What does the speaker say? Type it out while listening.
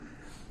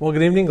Well,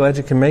 good evening. Glad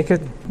you can make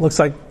it. Looks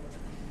like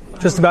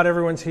just about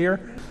everyone's here.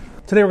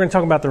 Today we're going to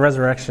talk about the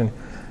resurrection.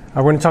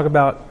 We're going to talk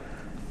about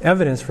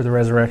evidence for the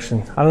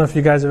resurrection. I don't know if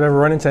you guys have ever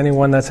run into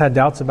anyone that's had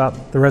doubts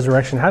about the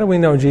resurrection. How do we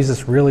know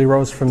Jesus really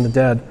rose from the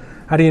dead?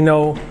 How do you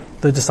know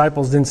the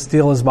disciples didn't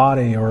steal his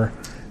body, or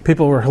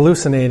people were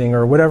hallucinating,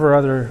 or whatever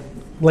other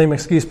lame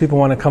excuse people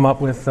want to come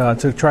up with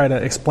to try to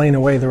explain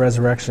away the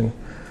resurrection?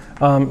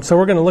 So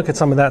we're going to look at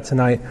some of that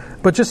tonight.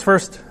 But just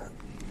first,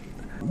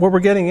 what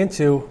we're getting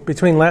into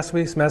between last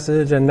week's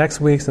message and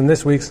next week's and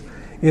this week's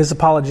is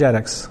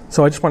apologetics.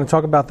 So I just want to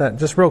talk about that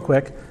just real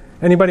quick.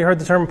 Anybody heard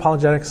the term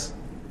apologetics?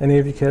 Any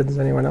of you kids?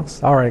 Anyone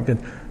else? All right, good.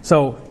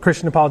 So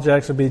Christian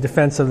apologetics would be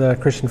defense of the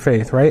Christian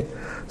faith, right?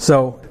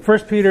 So 1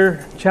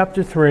 Peter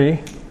chapter 3,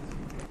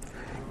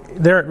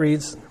 there it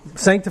reads,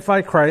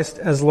 "Sanctify Christ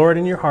as Lord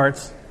in your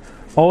hearts,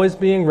 always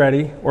being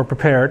ready or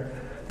prepared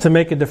to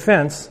make a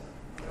defense."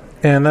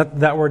 And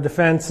that word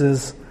defense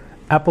is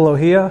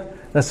apologia.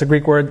 That's the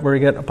Greek word where you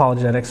get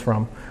apologetics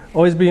from.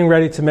 Always being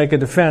ready to make a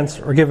defense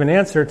or give an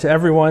answer to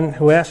everyone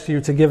who asks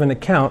you to give an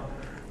account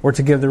or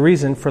to give the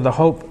reason for the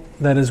hope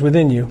that is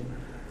within you.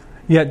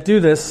 Yet do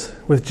this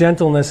with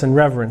gentleness and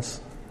reverence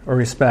or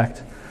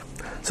respect.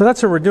 So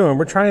that's what we're doing.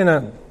 We're trying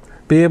to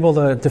be able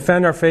to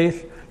defend our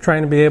faith,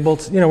 trying to be able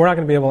to, we're not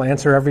going to be able to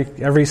answer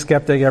every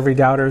skeptic, every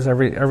doubters,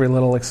 every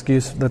little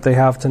excuse that they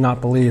have to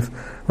not believe,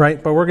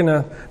 right? But we're going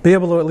to be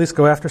able to at least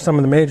go after some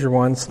of the major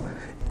ones.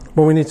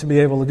 But we need to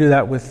be able to do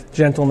that with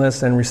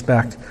gentleness and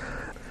respect.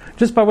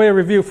 Just by way of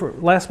review, for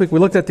last week we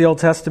looked at the Old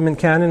Testament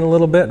canon a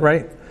little bit,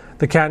 right?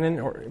 The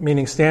canon,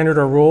 meaning standard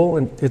or rule,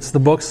 and it's the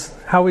books,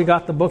 how we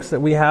got the books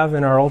that we have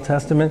in our Old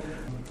Testament.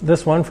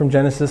 This one from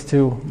Genesis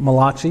to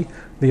Malachi,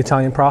 the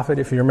Italian prophet,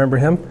 if you remember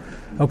him.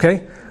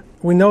 Okay?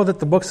 We know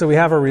that the books that we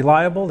have are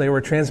reliable. They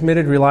were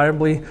transmitted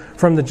reliably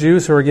from the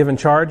Jews who were given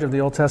charge of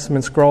the Old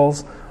Testament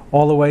scrolls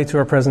all the way to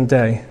our present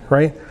day,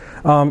 right?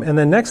 And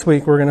then next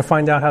week, we're going to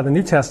find out how the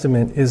New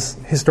Testament is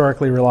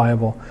historically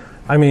reliable.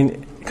 I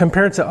mean,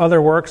 compared to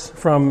other works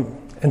from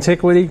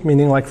antiquity,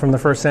 meaning like from the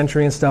first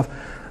century and stuff,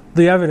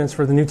 the evidence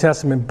for the New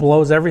Testament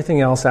blows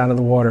everything else out of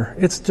the water.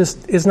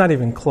 It's not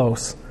even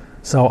close.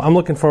 So I'm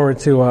looking forward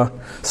to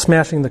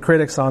smashing the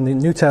critics on the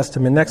New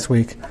Testament next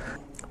week.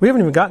 We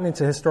haven't even gotten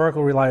into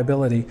historical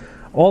reliability.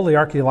 All the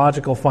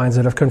archaeological finds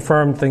that have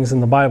confirmed things in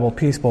the Bible,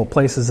 people,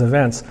 places,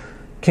 events,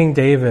 King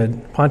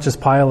David, Pontius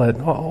Pilate,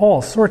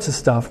 all sorts of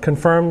stuff,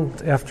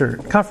 confirmation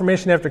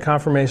after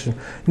confirmation.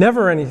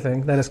 Never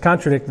anything that has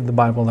contradicted the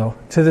Bible, though,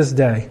 to this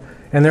day.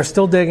 And they're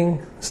still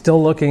digging,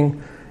 still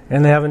looking,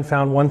 and they haven't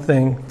found one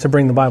thing to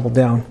bring the Bible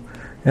down.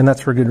 And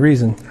that's for good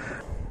reason.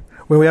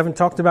 We haven't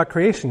talked about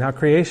creation, how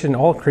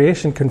all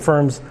creation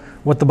confirms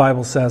what the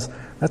Bible says.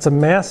 That's a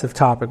massive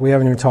topic we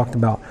haven't even talked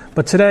about.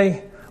 But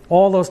today,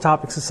 all those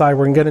topics aside,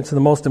 we're going to get into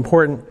the most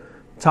important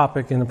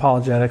topic in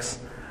apologetics,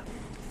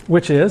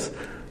 which is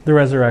the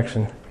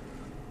resurrection.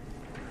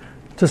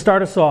 To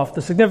start us off,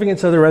 the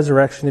significance of the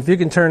resurrection, if you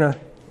can turn to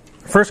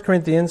 1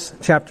 Corinthians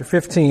chapter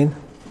 15.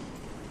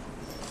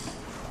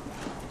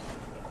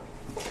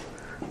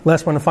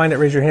 Last one to find it,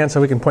 raise your hand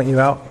so we can point you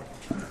out.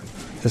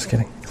 Just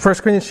kidding. 1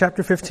 Corinthians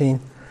chapter 15,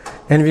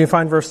 and if you can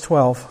find verse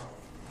 12.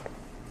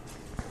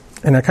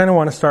 And I kind of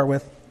want to start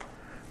with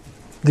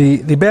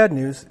the bad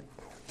news,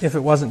 if it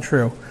wasn't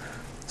true.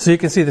 So you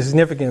can see the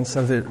significance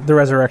of the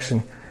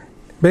resurrection.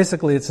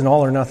 Basically, it's an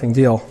all or nothing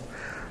deal.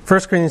 1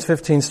 Corinthians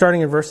 15,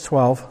 starting in verse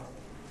 12.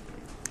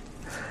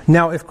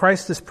 "Now, if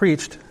Christ is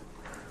preached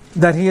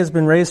that he has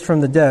been raised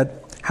from the dead,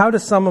 how do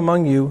some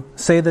among you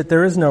say that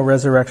there is no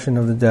resurrection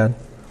of the dead?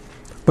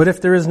 But if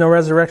there is no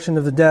resurrection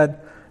of the dead,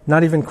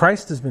 not even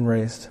Christ has been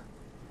raised.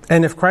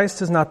 And if Christ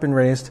has not been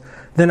raised,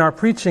 then our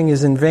preaching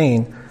is in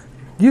vain,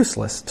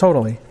 useless,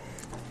 totally.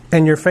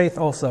 And your faith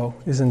also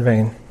is in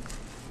vain."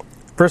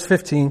 Verse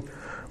 15,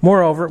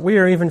 "Moreover, we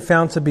are even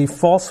found to be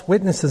false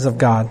witnesses of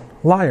God,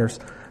 liars,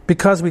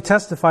 because we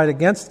testified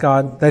against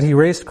God that he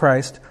raised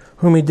Christ,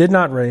 whom he did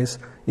not raise,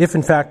 if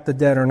in fact the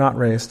dead are not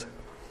raised.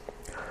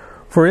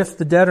 For if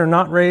the dead are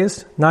not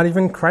raised, not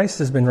even Christ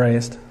has been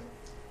raised."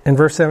 In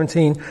verse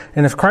 17,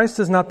 "And if Christ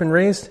has not been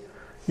raised,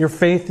 your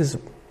faith is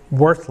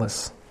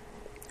worthless.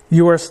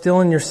 You are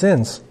still in your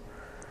sins.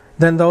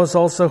 Then those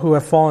also who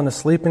have fallen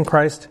asleep in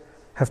Christ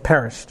have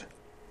perished.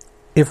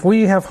 If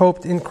we have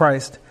hoped in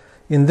Christ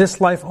in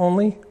this life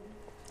only,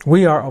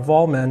 we are of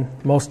all men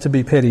most to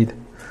be pitied."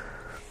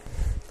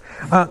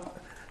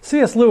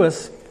 C.S.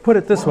 Lewis put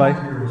it this way. All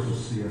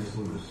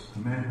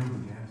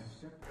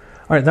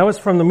right, that was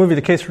from the movie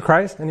The Case for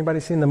Christ.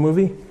 Anybody seen the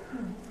movie?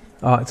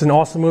 It's an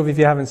awesome movie. If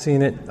you haven't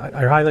seen it,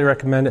 I highly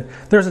recommend it.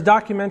 There's a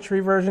documentary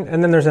version,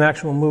 and then there's an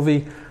actual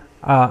movie.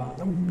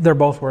 They're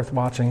both worth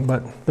watching,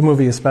 but the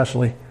movie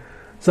especially.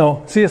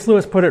 So C.S.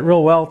 Lewis put it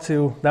real well,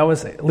 too. That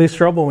was Lee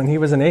Strobel when he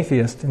was an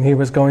atheist, and he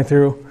was going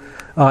through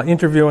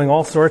interviewing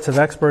all sorts of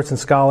experts and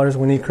scholars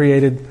when he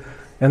created,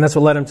 and that's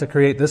what led him to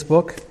create this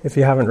book, if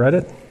you haven't read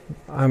it.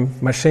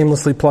 I'm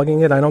shamelessly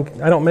plugging it. I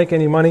don't make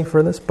any money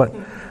for this, but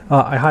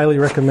I highly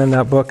recommend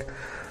that book.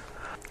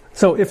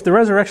 So if the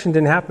resurrection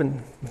didn't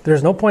happen,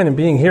 there's no point in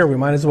being here. We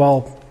might as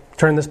well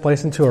turn this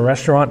place into a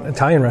restaurant,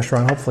 Italian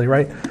restaurant, hopefully,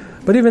 right?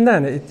 But even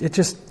then,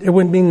 it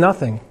would mean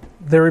nothing.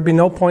 There would be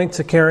no point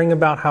to caring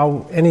about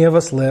how any of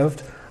us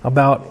lived,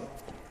 about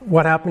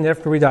what happened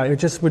after we died. It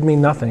just would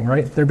mean nothing,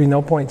 right? There'd be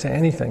no point to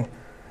anything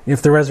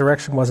if the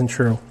resurrection wasn't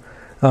true.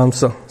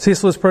 So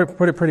C.S. Lewis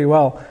put it pretty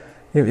well.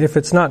 If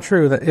it's not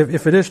true, that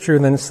if it is true,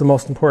 then it's the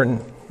most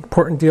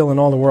important deal in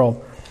all the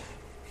world.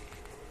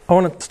 I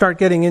want to start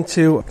getting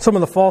into some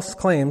of the false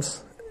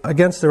claims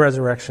against the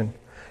resurrection.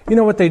 You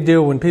know what they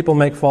do when people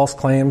make false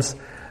claims?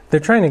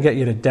 They're trying to get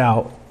you to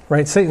doubt,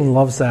 right? Satan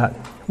loves that.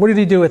 What did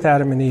he do with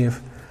Adam and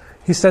Eve?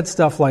 He said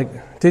stuff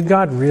like, did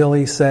God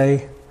really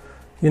say?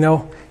 You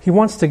know, he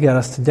wants to get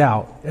us to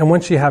doubt. And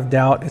once you have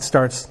doubt, it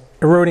starts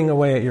eroding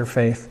away at your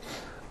faith.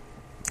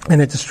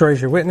 And it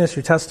destroys your witness,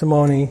 your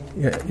testimony,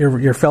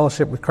 your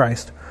fellowship with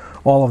Christ,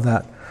 all of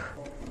that.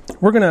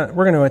 We're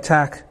gonna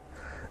attack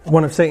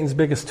one of Satan's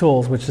biggest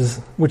tools, which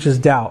is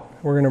doubt.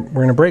 We're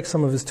gonna break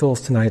some of his tools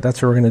tonight.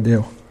 That's what we're gonna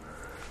do.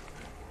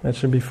 That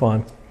should be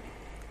fun.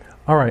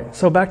 All right.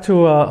 So back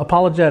to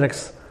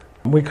apologetics.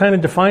 We kind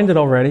of defined it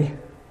already,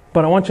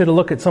 but I want you to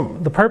look at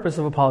the purpose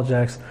of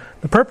apologetics.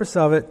 The purpose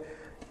of it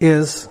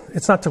is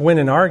it's not to win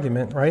an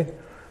argument, right?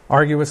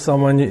 Argue with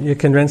someone, you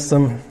convince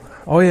them.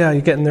 Oh yeah,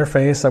 you get in their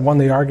face, I won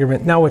the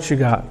argument, now what you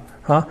got?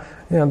 Huh?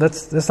 You know,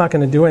 that's not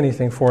going to do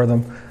anything for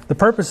them. The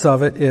purpose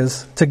of it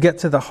is to get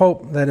to the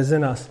hope that is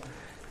in us.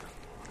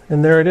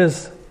 And there it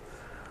is.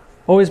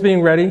 Always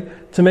being ready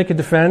to make a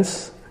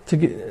defense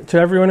to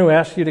everyone who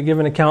asks you to give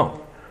an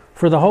account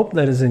for the hope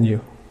that is in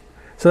you.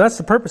 So that's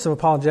the purpose of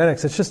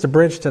apologetics. It's just a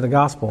bridge to the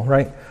gospel,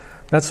 right?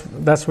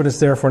 That's what it's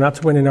there for, not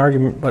to win an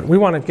argument, but we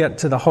want to get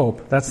to the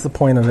hope. That's the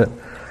point of it.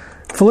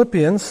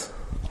 Philippians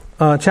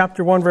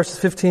chapter 1, verses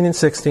 15 and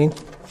 16.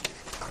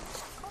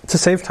 To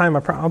save time,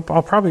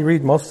 I'll probably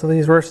read most of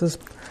these verses.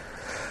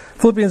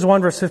 Philippians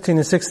 1, verse 15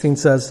 and 16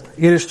 says,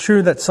 "It is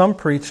true that some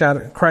preach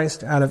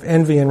Christ out of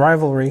envy and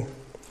rivalry,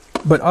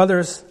 but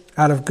others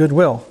out of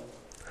goodwill.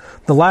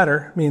 The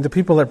latter, meaning the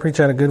people that preach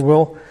out of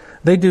goodwill,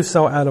 they do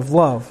so out of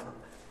love,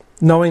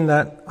 knowing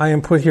that I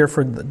am put here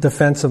for the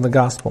defense of the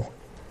gospel."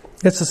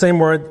 It's the same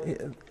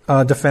word,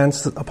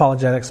 defense,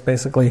 apologetics,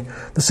 basically.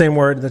 The same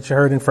word that you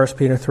heard in 1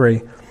 Peter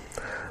 3.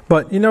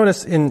 But you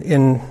notice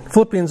in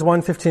Philippians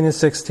 1, 15 and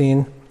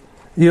 16,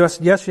 yes,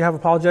 you have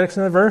apologetics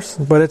in that verse,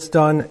 but it's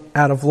done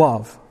out of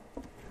love.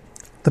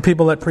 The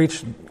people that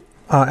preach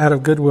out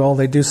of goodwill,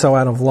 they do so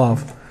out of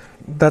love.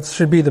 That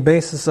should be the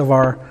basis of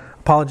our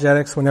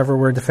apologetics whenever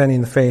we're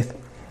defending the faith.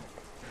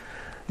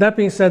 That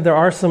being said, there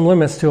are some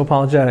limits to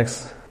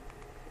apologetics.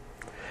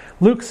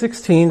 Luke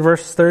 16,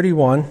 verse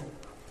 31.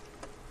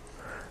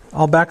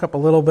 I'll back up a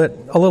little bit,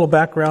 a little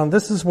background.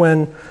 This is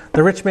when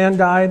the rich man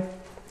died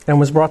and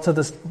was brought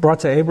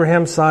to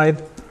Abraham's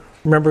side.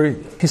 Remember,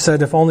 he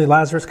said, "If only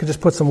Lazarus could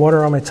just put some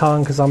water on my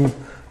tongue, because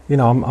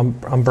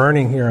I'm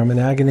burning here. I'm in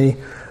agony."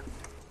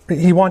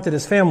 He wanted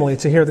his family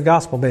to hear the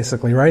gospel,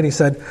 basically, right? He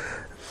said,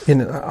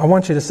 "I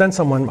want you to send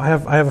someone. I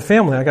have a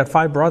family. I got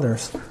 5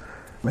 brothers."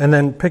 And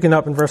then picking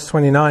up in verse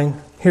 29,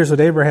 here's what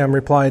Abraham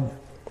replied: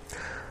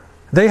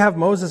 "They have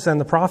Moses and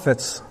the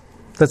prophets."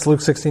 That's Luke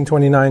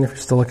 16:29. If you're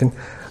still looking,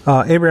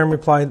 Abraham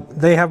replied,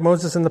 "They have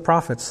Moses and the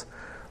prophets.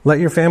 Let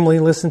your family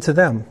listen to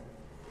them."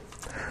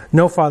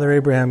 "No, Father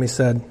Abraham," he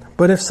said,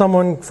 "but if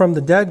someone from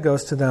the dead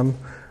goes to them,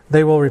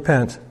 they will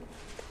repent."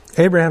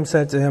 Abraham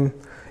said to him,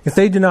 "If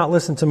they do not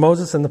listen to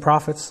Moses and the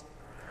prophets,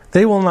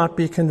 they will not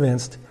be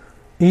convinced,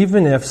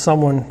 even if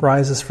someone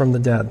rises from the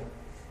dead."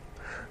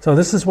 So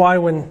this is why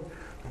when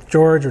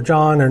George or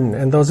John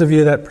and those of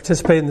you that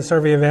participate in the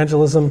survey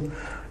evangelism,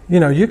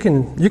 you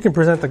can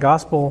present the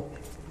gospel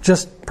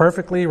just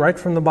perfectly, right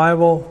from the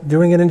Bible,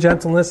 doing it in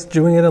gentleness,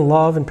 doing it in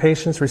love and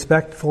patience,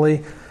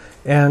 respectfully,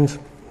 and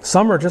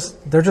some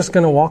they're just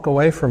going to walk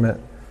away from it.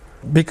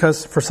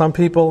 Because for some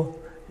people,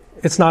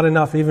 it's not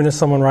enough even if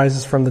someone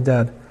rises from the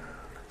dead.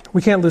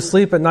 We can't lose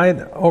sleep at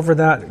night over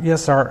that.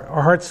 Yes, our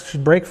hearts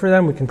should break for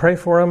them. We can pray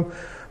for them.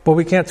 But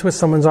we can't twist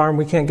someone's arm.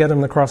 We can't get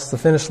them across the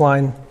finish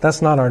line.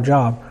 That's not our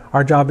job.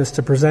 Our job is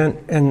to present,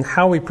 and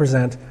how we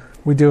present,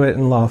 we do it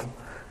in love.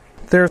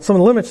 There are some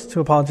limits to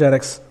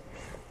apologetics.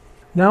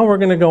 Now we're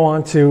going to go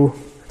on to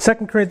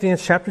 2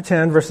 Corinthians chapter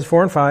 10, verses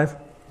 4 and 5.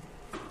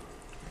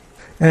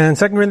 And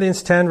 2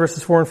 Corinthians 10,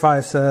 verses 4 and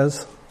 5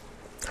 says,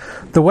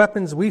 "The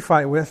weapons we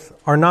fight with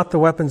are not the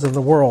weapons of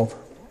the world.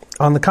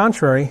 On the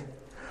contrary,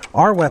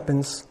 our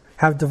weapons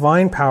have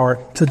divine power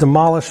to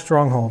demolish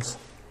strongholds."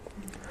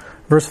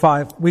 Verse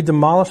 5, "We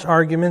demolish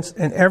arguments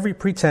and every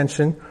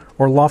pretension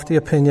or lofty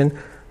opinion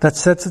that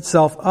sets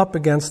itself up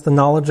against the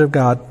knowledge of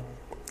God,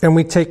 and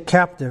we take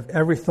captive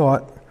every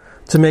thought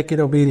to make it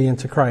obedient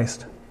to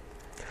Christ."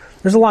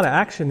 There's a lot of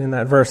action in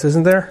that verse,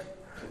 isn't there?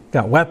 You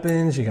got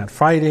weapons, you got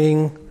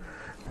fighting,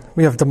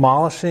 we have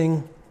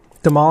demolishing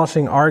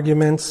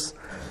arguments,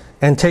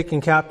 and taking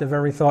captive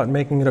every thought and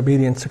making it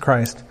obedient to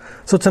Christ.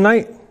 So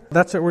tonight,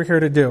 that's what we're here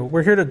to do.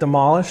 We're here to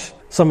demolish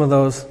some of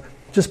those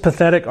just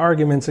pathetic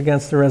arguments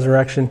against the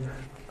resurrection.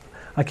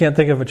 I can't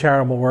think of a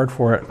charitable word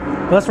for it.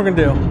 But that's what we're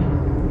going to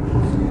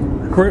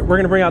do. We're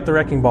going to bring out the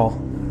wrecking ball.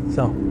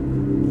 So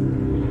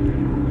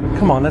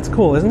Come on, that's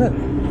cool, isn't it?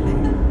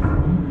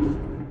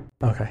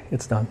 Okay,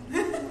 it's done.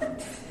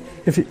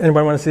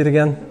 Anybody want to see it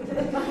again?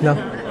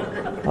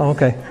 No? Oh,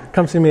 okay.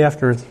 Come see me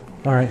afterwards.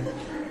 All right.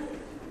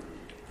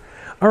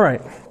 All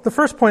right. The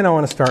first point I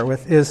want to start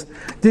with is,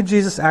 did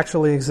Jesus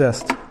actually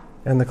exist?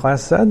 And the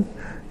class said,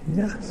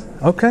 yes.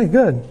 Okay,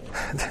 good.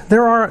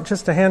 There are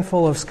just a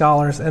handful of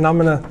scholars, and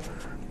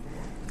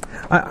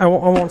I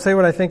won't say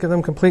what I think of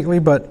them completely,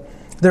 but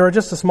there are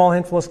just a small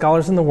handful of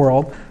scholars in the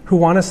world who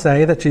want to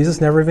say that Jesus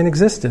never even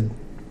existed.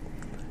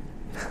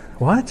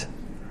 What?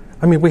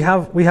 I mean, we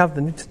have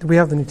the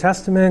New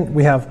Testament.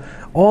 We have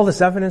all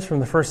this evidence from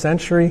the first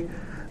century.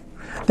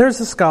 There's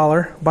a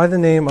scholar by the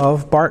name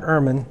of Bart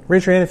Ehrman.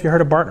 Raise your hand if you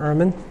heard of Bart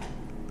Ehrman.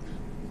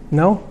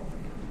 No?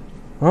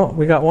 Oh,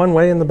 we got one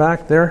way in the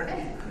back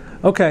there.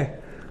 Okay.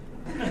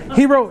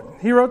 He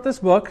wrote this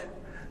book,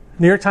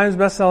 New York Times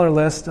bestseller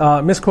list,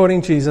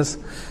 Misquoting Jesus.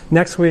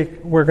 Next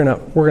week we're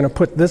gonna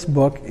put this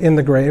book in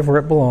the grave where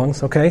it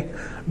belongs. Okay,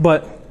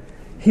 but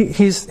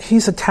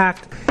he's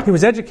attacked. He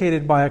was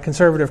educated by a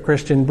conservative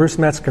Christian, Bruce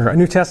Metzger, a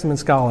New Testament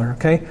scholar.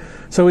 Okay,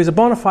 so he's a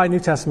bona fide New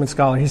Testament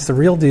scholar. He's the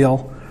real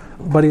deal,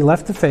 but he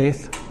left the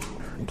faith.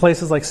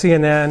 Places like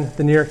CNN,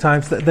 the New York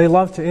Times, they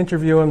love to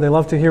interview him. They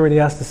love to hear what he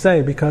has to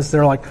say because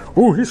they're like,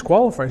 oh, he's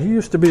qualified. He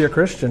used to be a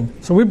Christian.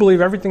 So we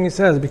believe everything he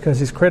says because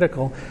he's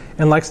critical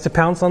and likes to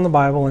pounce on the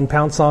Bible and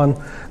pounce on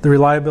the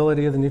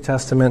reliability of the New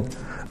Testament.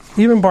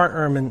 Even Bart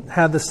Ehrman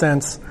had the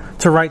sense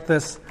to write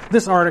this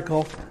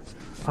article.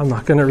 I'm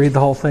not going to read the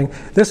whole thing.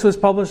 This was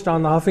published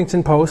on the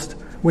Huffington Post,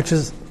 which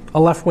is a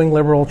left-wing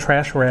liberal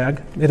trash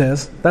rag. It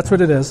is. That's what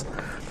it is.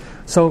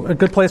 So a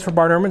good place for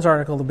Bart Ehrman's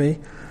article to be.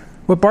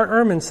 But Bart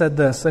Ehrman said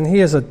this, and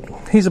he's a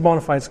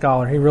bona fide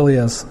scholar. He really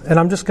is. And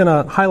I'm just going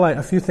to highlight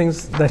a few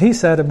things that he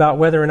said about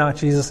whether or not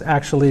Jesus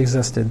actually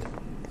existed.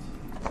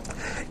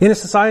 In a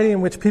society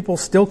in which people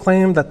still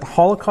claim that the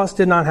Holocaust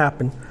did not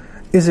happen,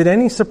 is it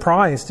any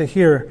surprise to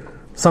hear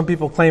some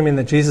people claiming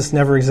that Jesus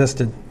never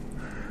existed?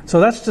 So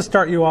that's to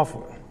start you off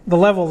the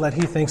level that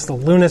he thinks the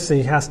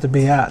lunacy has to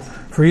be at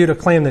for you to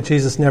claim that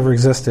Jesus never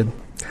existed.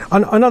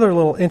 Another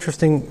little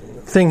interesting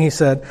thing he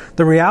said,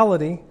 the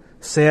reality,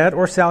 sad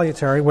or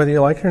salutary, whether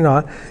you like it or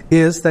not,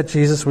 is that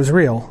Jesus was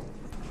real.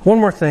 One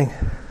more thing.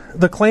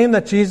 The claim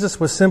that Jesus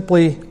was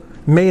simply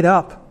made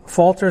up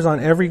falters on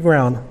every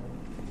ground.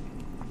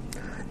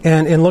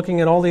 And in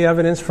looking at all the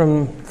evidence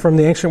from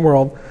the ancient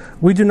world,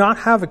 we do not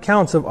have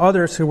accounts of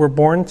others who were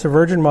born to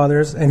virgin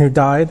mothers and who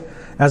died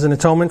as an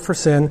atonement for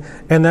sin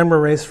and then were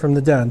raised from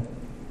the dead.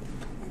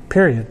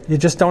 Period. You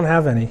just don't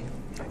have any.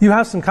 You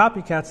have some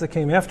copycats that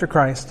came after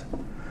Christ,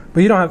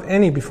 but you don't have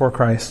any before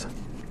Christ.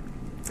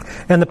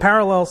 And the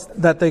parallels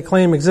that they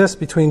claim exist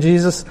between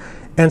Jesus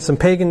and some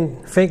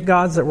pagan fake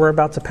gods that we're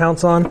about to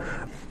pounce on,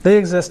 they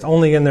exist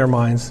only in their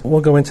minds.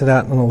 We'll go into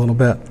that in a little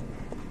bit.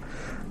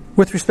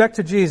 With respect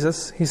to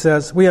Jesus, he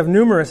says, we have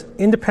numerous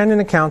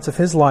independent accounts of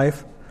his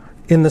life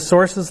in the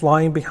sources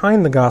lying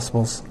behind the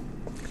Gospels.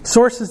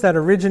 Sources that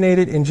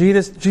originated in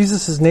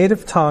Jesus'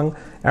 native tongue,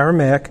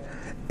 Aramaic,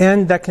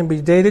 and that can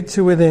be dated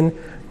to within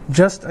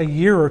just a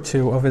year or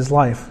two of his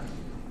life.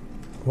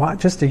 What?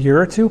 Just a year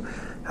or two?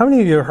 How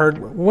many of you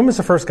heard, when was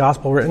the first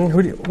gospel written?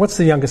 What's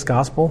the youngest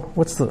gospel?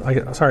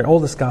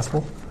 Oldest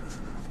gospel?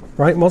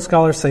 Right? Most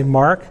scholars say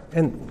Mark,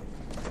 and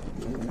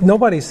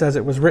nobody says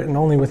it was written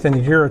only within a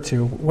year or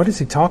two. What is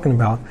he talking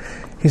about?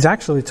 He's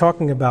actually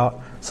talking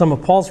about some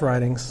of Paul's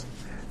writings,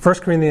 1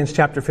 Corinthians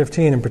chapter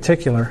 15 in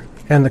particular,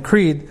 and the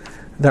creed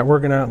that we're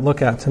going to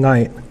look at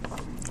tonight.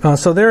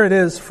 So there it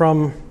is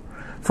from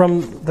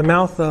the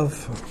mouth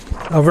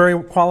of a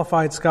very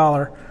qualified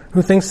scholar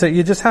who thinks that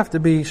you just have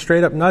to be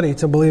straight up nutty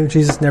to believe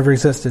Jesus never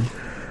existed.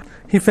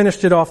 He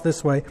finished it off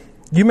this way.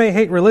 You may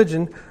hate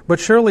religion, but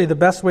surely the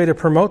best way to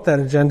promote that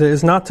agenda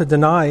is not to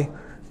deny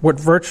what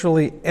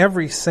virtually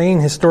every sane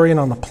historian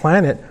on the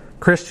planet,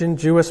 Christian,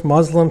 Jewish,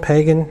 Muslim,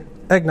 pagan,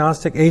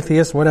 agnostic,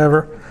 atheist,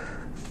 whatever,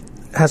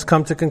 has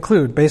come to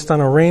conclude based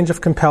on a range of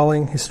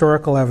compelling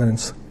historical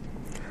evidence.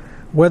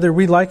 Whether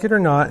we like it or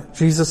not,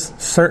 Jesus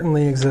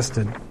certainly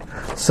existed.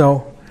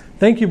 So,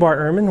 thank you, Bart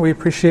Ehrman. We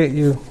appreciate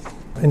you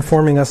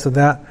informing us of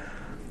that.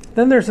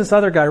 Then there's this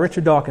other guy,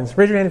 Richard Dawkins.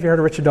 Raise your hand if you heard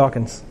of Richard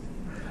Dawkins.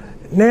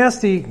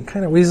 Nasty,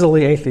 kind of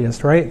weaselly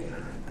atheist, right?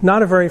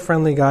 Not a very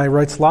friendly guy,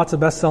 writes lots of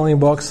best-selling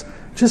books,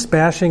 just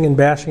bashing and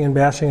bashing and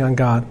bashing on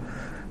God.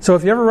 So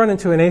if you ever run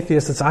into an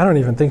atheist that's, I don't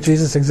even think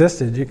Jesus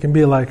existed, you can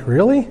be like,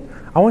 really?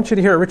 I want you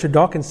to hear what Richard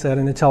Dawkins said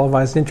in a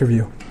televised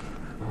interview.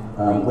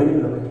 When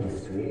you look at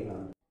history...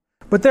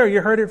 But there,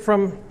 you heard it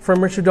from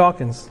Richard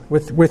Dawkins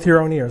with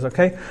your own ears,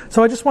 okay?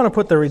 So I just want to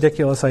put the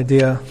ridiculous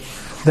idea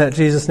that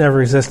Jesus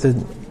never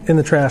existed in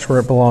the trash where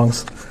it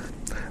belongs.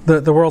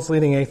 The world's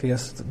leading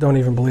atheists don't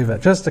even believe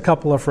it. Just a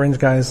couple of fringe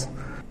guys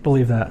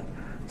believe that.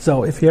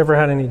 So if you ever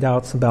had any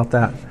doubts about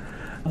that.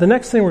 The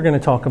next thing we're going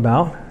to talk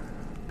about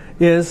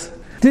is,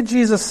 did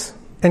Jesus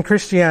and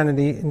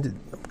Christianity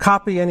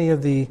copy any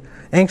of the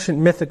ancient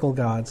mythical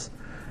gods?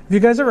 Have you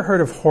guys ever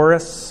heard of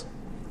Horus,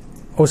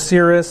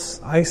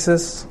 Osiris,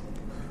 Isis?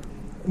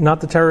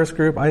 Not the terrorist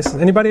group, ISIS.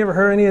 Anybody ever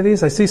heard any of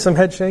these? I see some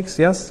head shakes.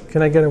 Yes?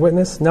 Can I get a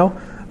witness? No?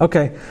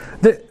 Okay.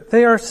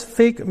 They are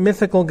fake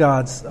mythical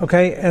gods,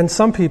 okay? And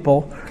some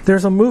people,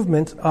 there's a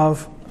movement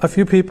of a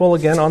few people,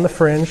 again, on the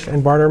fringe,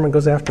 and Bart Ehrman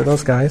goes after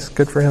those guys,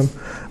 good for him,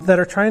 that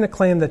are trying to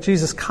claim that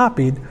Jesus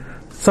copied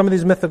some of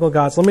these mythical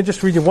gods. Let me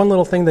just read you one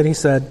little thing that he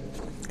said.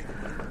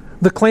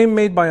 The claim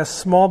made by a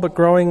small but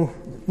growing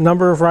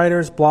number of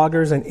writers,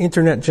 bloggers, and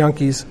internet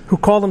junkies who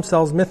call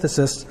themselves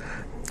mythicists.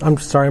 I'm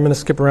sorry, I'm going to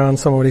skip around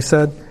some of what he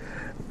said.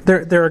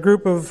 They're a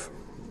group of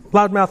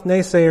loudmouth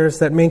naysayers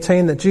that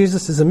maintain that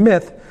Jesus is a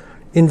myth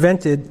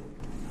invented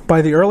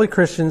by the early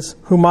Christians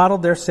who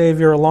modeled their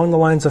Savior along the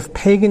lines of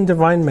pagan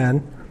divine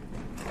men,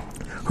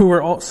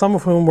 some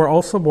of whom were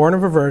also born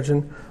of a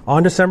virgin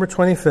on December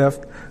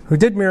 25th, who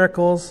did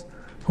miracles,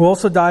 who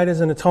also died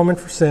as an atonement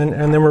for sin,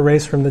 and then were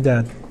raised from the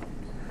dead.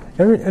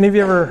 Any of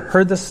you ever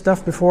heard this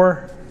stuff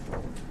before?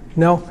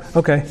 No?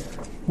 Okay.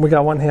 We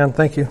got one hand.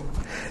 Thank you.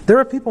 There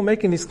are people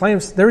making these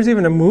claims. There was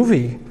even a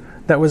movie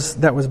that was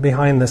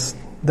behind this,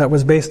 that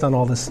was based on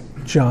all this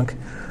junk.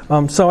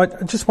 So I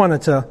just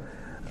wanted to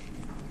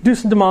do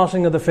some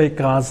demolishing of the fake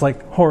gods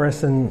like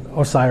Horus and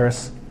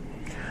Osiris.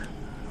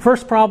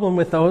 First problem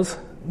with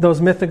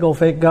those mythical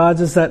fake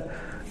gods is that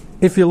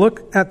if you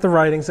look at the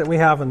writings that we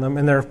have in them,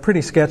 and they're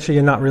pretty sketchy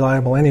and not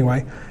reliable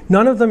anyway,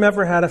 none of them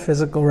ever had a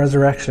physical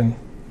resurrection.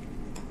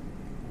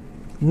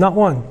 Not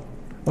one.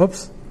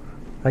 Oops.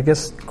 I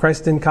guess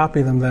Christ didn't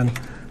copy them then,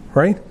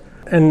 right?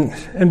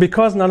 And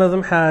because none of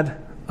them had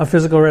a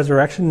physical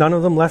resurrection, none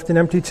of them left an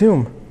empty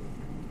tomb.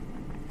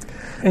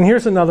 And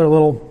here's another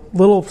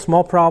little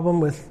small problem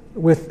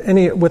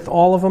with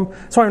all of them.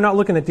 Sorry, I'm not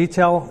looking at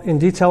in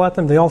detail at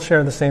them. They all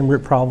share the same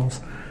root problems.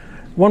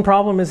 One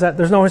problem is that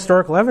there's no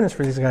historical evidence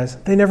for these guys.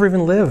 They never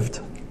even lived.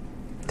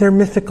 They're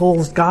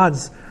mythical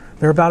gods.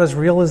 They're about as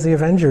real as the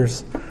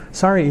Avengers.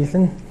 Sorry,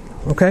 Ethan.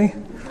 Okay?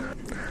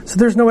 So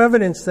there's no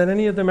evidence that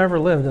any of them ever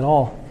lived at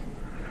all.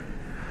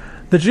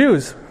 The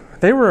Jews,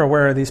 they were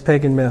aware of these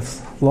pagan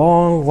myths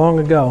long, long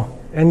ago.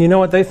 And you know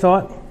what they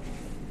thought?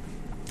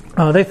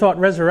 They thought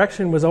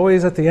resurrection was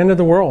always at the end of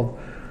the world.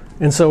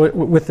 And so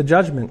with the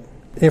judgment.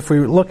 If we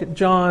look at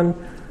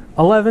John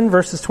 11,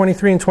 verses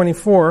 23 and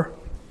 24,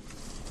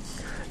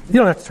 you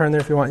don't have to turn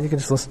there if you want. You can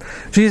just listen.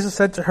 Jesus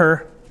said to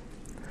her,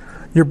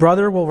 "Your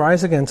brother will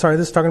rise again." Sorry,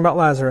 this is talking about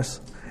Lazarus.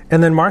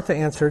 And then Martha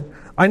answered,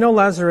 "I know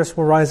Lazarus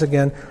will rise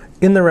again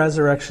in the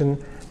resurrection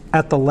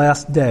at the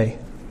last day."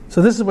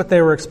 So this is what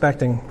they were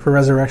expecting for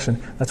resurrection.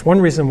 That's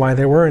one reason why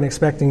they weren't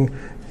expecting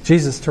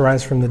Jesus to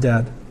rise from the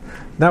dead.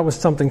 That was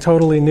something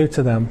totally new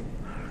to them.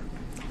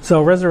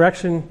 So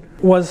resurrection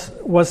was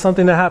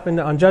something that happened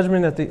on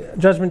Judgment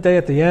Day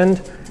at the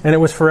end, and it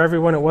was for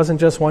everyone. It wasn't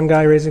just one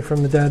guy raising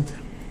from the dead.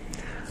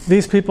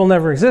 These people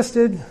never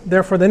existed,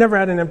 therefore they never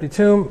had an empty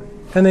tomb,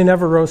 and they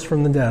never rose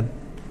from the dead.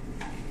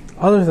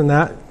 Other than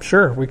that,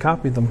 sure, we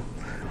copied them.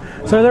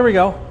 So there we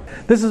go.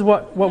 This is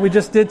what we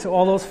just did to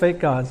all those fake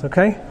gods,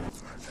 okay?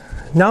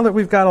 Now that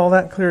we've got all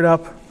that cleared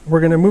up,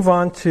 we're going to move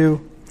on to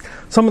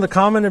some of the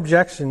common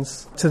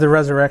objections to the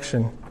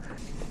resurrection.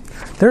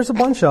 There's a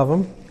bunch of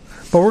them,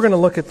 but we're going to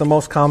look at the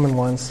most common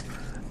ones.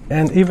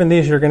 And even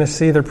these you're going to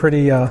see they're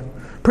pretty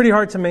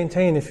hard to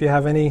maintain if you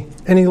have any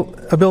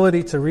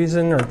ability to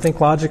reason or think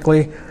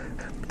logically.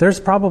 There's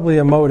probably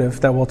a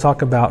motive that we'll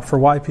talk about for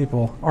why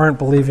people aren't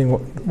believing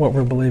what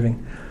we're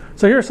believing.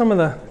 So here are some of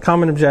the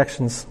common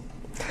objections.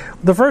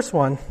 The first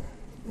one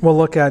we'll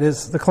look at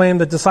is the claim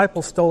that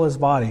disciples stole his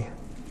body.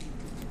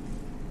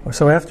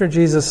 So after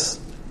Jesus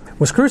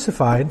was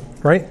crucified,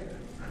 right,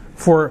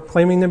 for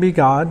claiming to be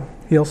God,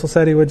 he also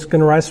said he was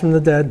going to rise from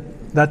the dead.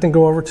 That didn't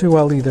go over too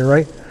well either,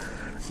 right?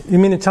 You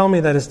mean to tell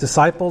me that his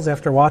disciples,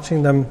 after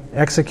watching them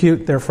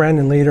execute their friend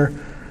and leader,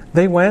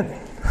 they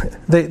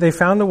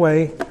found a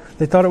way,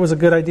 they thought it was a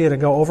good idea to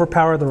go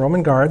overpower the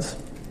Roman guards.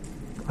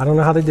 I don't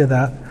know how they did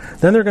that.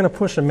 Then they're going to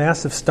push a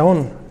massive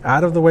stone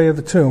out of the way of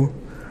the tomb,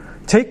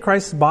 take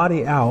Christ's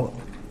body out,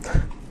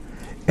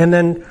 and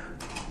then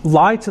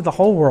lie to the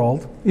whole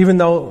world, even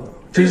though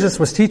Jesus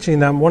was teaching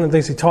them. One of the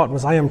things he taught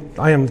was, I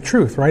am the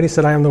truth, right? He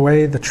said, I am the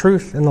way, the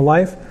truth, and the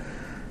life.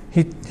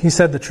 He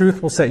said the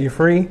truth will set you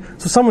free.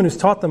 So someone who's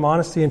taught them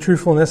honesty and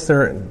truthfulness,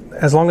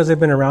 as long as they've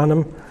been around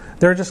him,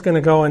 they're just going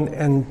to go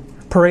and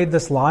parade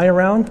this lie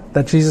around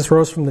that Jesus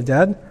rose from the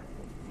dead.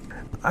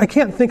 I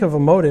can't think of a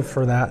motive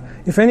for that.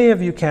 If any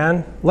of you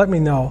can, let me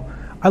know.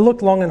 I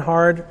looked long and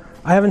hard.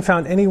 I haven't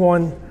found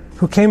anyone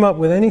who came up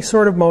with any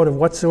sort of motive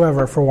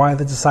whatsoever for why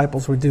the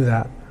disciples would do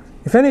that.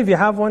 If any of you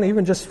have one,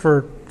 even just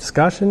for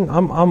discussion,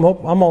 I'm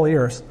all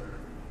ears.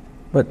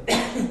 But,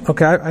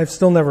 okay, I've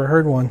still never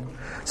heard one.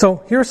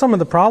 So here are some of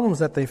the problems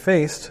that they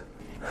faced.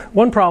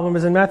 One problem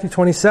is in Matthew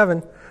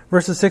 27,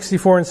 verses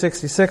 64 and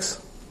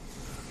 66.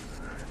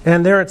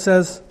 And there it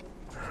says,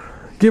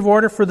 "Give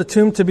order for the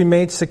tomb to be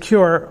made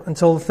secure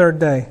until the third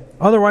day.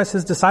 Otherwise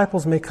his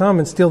disciples may come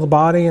and steal the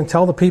body and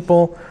tell the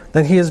people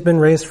that he has been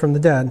raised from the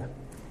dead.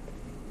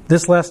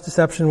 This last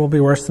deception will be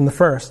worse than the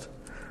first."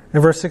 In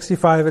verse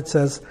 65 it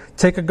says,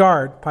 "Take a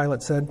guard,"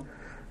 Pilate said.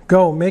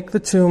 "Go, make the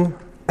tomb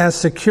as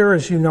secure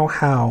as you know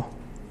how.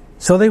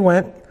 So they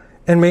went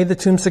and made the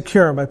tomb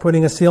secure by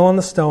putting a seal on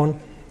the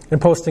stone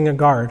and posting a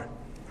guard.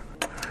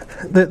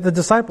 The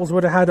disciples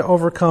would have had to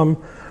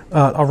overcome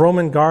a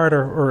Roman guard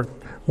or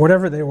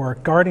whatever they were,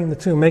 guarding the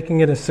tomb, making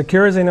it as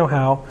secure as they know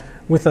how,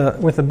 with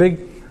a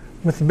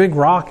big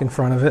rock in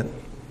front of it.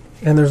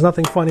 And there's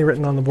nothing funny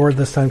written on the board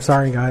this time.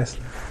 Sorry, guys.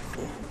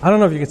 I don't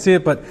know if you can see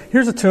it, but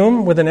here's a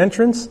tomb with an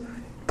entrance,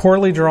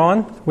 poorly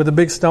drawn, with a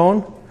big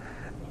stone.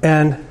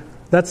 And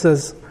that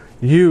says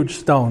huge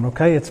stone,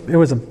 okay? It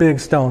was a big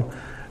stone.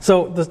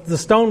 So the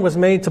stone was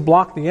made to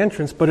block the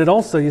entrance, but it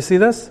also, you see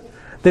this?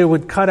 They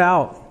would cut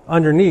out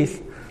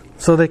underneath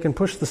so they can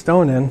push the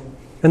stone in,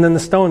 and then the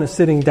stone is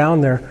sitting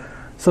down there.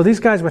 So these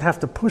guys would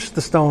have to push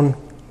the stone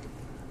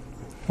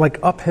like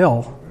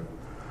uphill.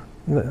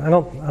 I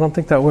don't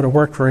think that would have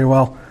worked very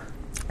well.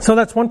 So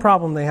that's one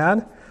problem they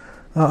had.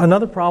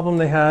 Another problem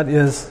they had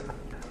is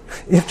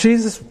if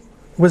Jesus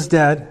was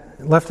dead,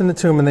 left in the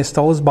tomb, and they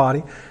stole his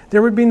body,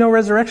 there would be no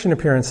resurrection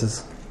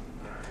appearances.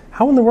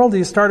 How in the world do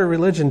you start a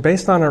religion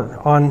based on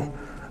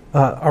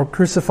a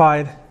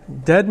crucified,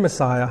 dead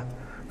Messiah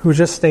who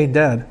just stayed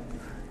dead,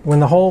 when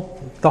the whole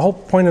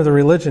point of the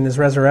religion is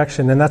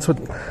resurrection, and that's what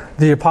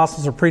the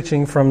apostles are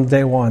preaching from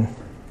day one?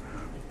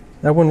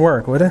 That wouldn't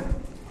work, would it?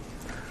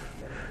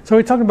 So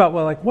we talked about,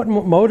 what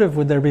motive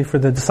would there be for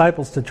the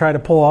disciples to try to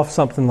pull off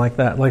something like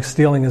that, like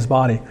stealing his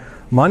body?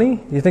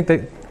 Money? You think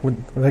were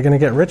they going to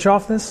get rich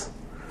off this?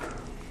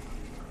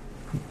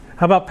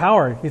 How about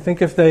power? You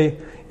think if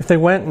they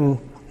went and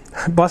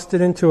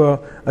busted into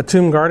a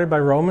tomb guarded by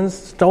Romans,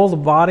 stole the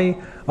body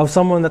of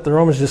someone that the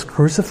Romans just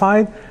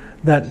crucified,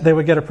 that they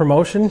would get a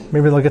promotion?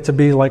 Maybe they'll get to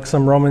be like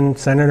some Roman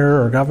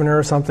senator or governor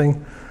or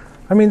something.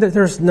 I mean,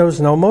 there's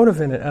no motive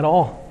in it at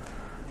all.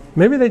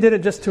 Maybe they did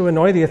it just to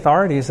annoy the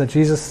authorities that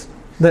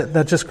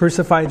just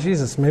crucified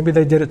Jesus. Maybe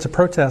they did it to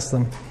protest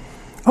them.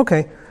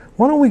 Okay,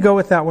 why don't we go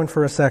with that one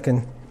for a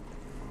second?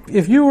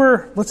 If you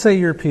were, let's say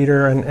you're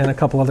Peter and a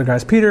couple other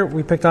guys. Peter,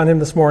 we picked on him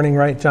this morning,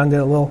 right? John did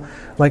a little,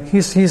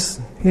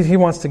 he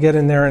wants to get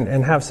in there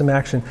and have some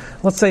action.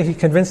 Let's say he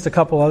convinced a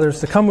couple others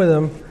to come with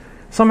him.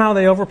 Somehow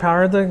they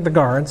overpowered the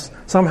guards.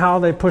 Somehow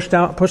they pushed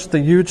the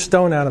huge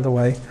stone out of the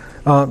way.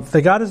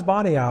 They got his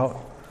body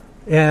out,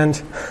 and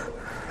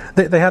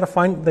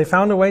they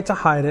found a way to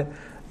hide it.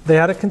 They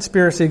had a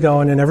conspiracy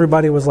going, and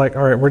everybody was like,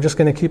 all right, we're just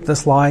going to keep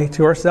this lie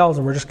to ourselves,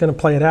 and we're just going to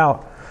play it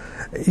out.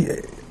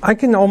 I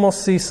can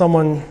almost see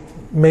someone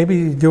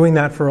maybe doing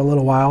that for a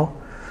little while.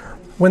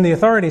 When the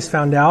authorities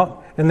found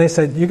out, and they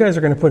said, you guys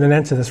are going to put an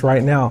end to this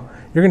right now.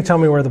 You're going to tell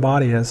me where the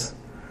body is.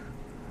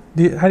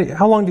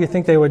 How long do you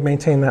think they would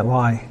maintain that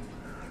lie?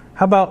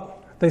 How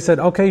about they said,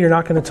 okay, you're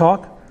not going to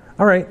talk?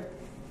 All right,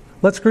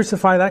 let's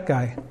crucify that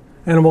guy.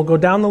 And we'll go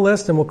down the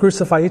list and we'll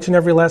crucify each and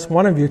every last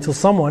one of you till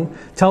someone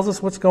tells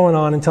us what's going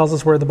on and tells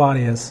us where the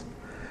body is.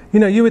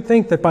 You would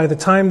think that by the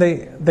time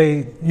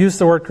they used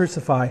the word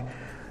crucify,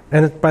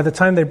 and by the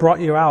time they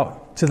brought you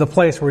out to the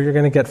place where you're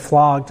going to get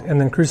flogged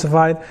and then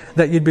crucified,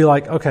 that you'd be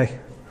like, okay,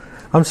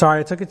 I'm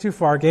sorry, I took it too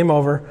far, game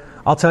over.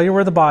 I'll tell you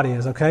where the body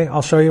is, okay?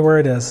 I'll show you where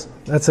it is.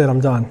 That's it,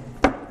 I'm done.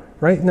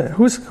 Right?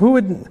 Who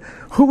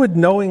would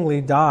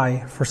knowingly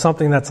die for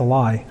something that's a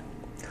lie?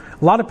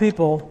 A lot of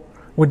people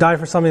would die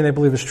for something they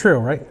believe is true,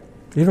 right?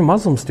 Even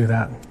Muslims do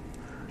that.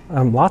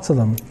 Lots of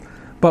them.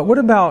 But what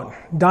about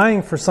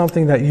dying for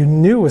something that you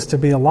knew was to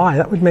be a lie?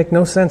 That would make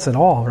no sense at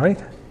all,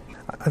 right?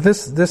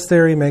 This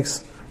theory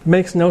makes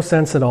no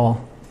sense at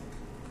all.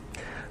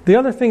 The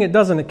other thing it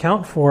doesn't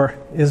account for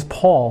is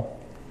Paul.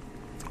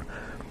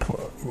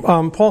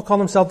 Paul called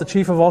himself the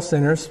chief of all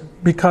sinners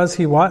because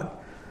he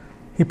what?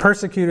 He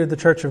persecuted the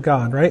church of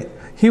God, right?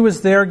 He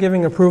was there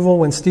giving approval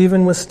when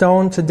Stephen was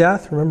stoned to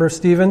death. Remember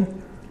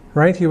Stephen?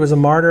 Right? He was a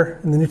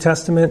martyr in the New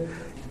Testament.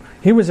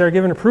 He was there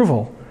giving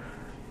approval.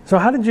 So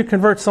how did you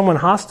convert someone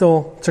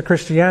hostile to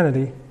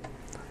Christianity?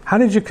 How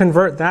did you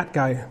convert that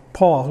guy,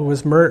 Paul, who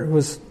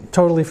was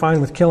totally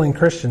fine with killing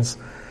Christians,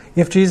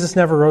 if Jesus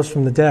never rose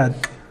from the dead?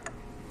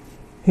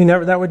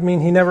 That would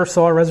mean he never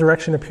saw a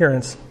resurrection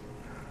appearance.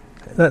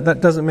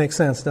 That doesn't make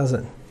sense, does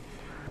it?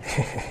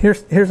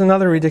 Here's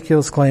another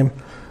ridiculous claim.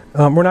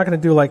 We're not going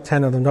to do like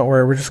 10 of them. Don't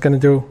worry. We're just going to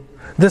do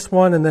this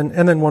one and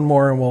then one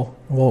more, and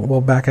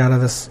we'll back out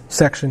of this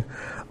section.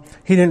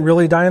 He didn't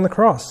really die on the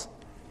cross.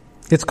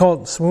 It's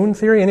called swoon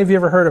theory. Any of you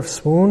ever heard of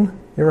swoon?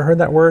 You ever heard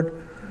that word?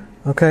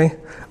 Okay,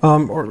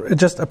 or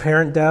just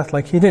apparent death.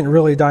 Like he didn't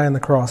really die on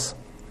the cross.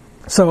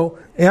 So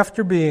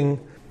after being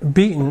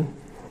beaten,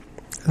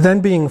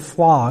 then being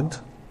flogged,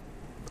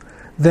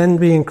 then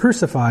being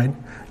crucified,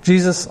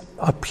 Jesus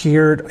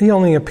appeared. He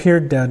only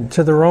appeared dead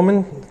to the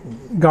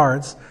Roman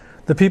guards,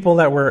 the people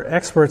that were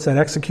experts at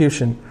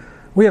execution.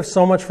 We have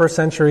so much first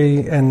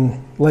century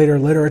and later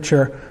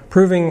literature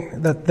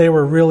proving that they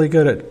were really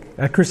good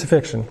at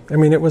crucifixion. I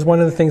mean, it was one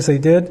of the things they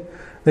did.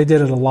 They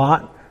did it a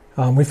lot.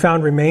 We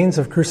found remains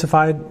of a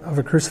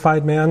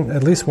crucified man,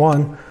 at least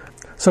one.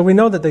 So we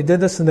know that they did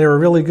this, and they were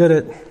really good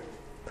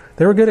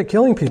at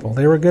killing people.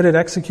 They were good at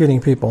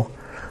executing people.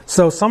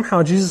 So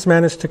somehow Jesus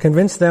managed to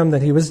convince them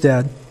that he was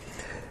dead.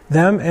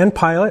 Them and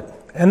Pilate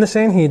and the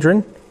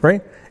Sanhedrin,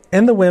 right?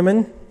 And the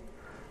women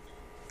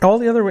All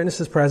the other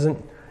witnesses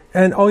present,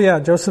 and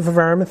Joseph of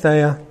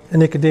Arimathea and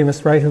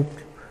Nicodemus, right,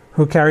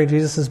 who carried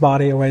Jesus'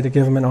 body away to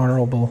give him an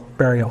honorable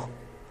burial.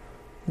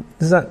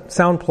 Does that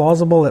sound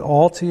plausible at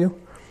all to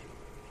you?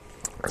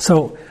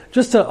 So,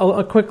 just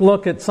a quick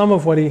look at some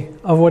of what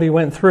he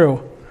went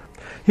through.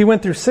 He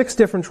went through 6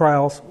 different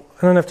trials.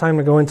 I don't have time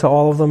to go into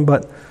all of them,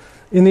 but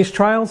in these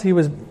trials he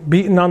was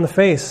beaten on the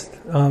face.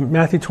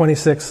 Matthew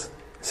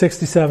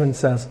 26:67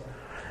 says.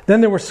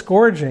 Then there was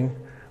scourging,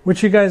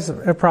 which you guys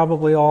have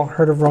probably all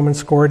heard of Roman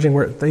scourging,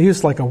 where they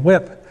used like a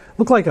whip. It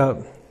looked like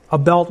a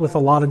belt with a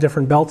lot of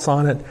different belts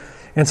on it.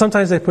 And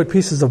sometimes they put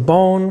pieces of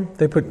bone,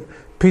 they put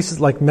pieces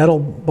like metal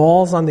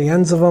balls on the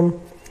ends of them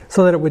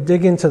so that it would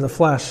dig into the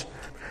flesh.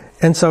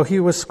 And so he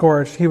was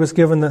scourged. He was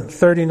given the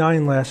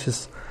 39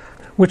 lashes,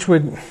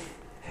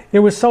 it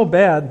was so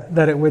bad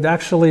that it would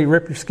actually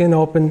rip your skin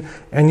open,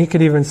 and you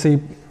could even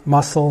see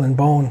muscle and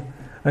bone.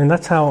 I mean,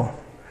 that's how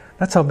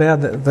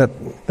bad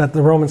that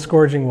the Roman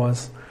scourging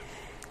was.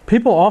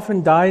 People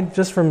often died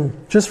just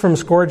from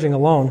scourging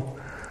alone.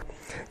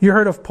 You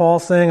heard of Paul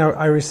saying,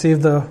 I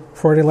received the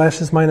 40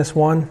 lashes minus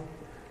 1.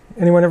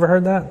 Anyone ever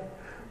heard that?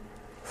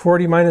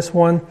 40 minus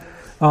 1,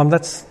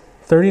 that's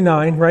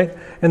 39, right?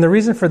 And the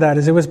reason for that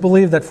is it was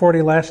believed that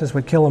 40 lashes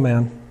would kill a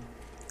man.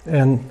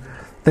 And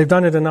they've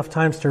done it enough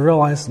times to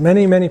realize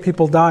many, many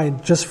people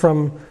died just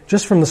from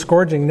the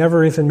scourging,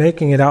 never even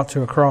making it out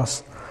to a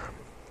cross.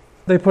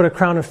 They put a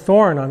crown of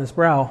thorn on his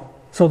brow.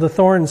 So the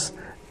thorns,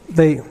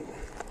 they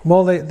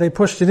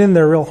pushed it in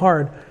there real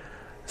hard,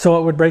 so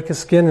it would break his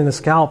skin and his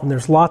scalp. And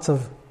there's lots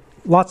of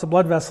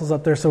blood vessels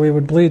up there, so he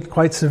would bleed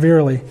quite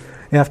severely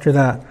after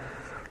that.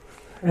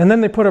 And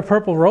then they put a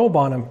purple robe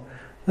on him.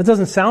 That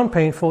doesn't sound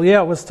painful.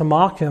 Yeah, it was to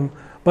mock him,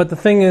 but the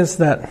thing is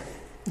that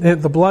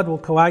the blood will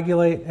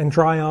coagulate and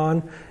dry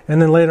on,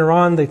 and then later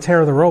on they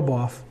tear the robe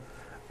off,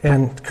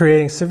 and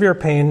creating severe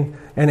pain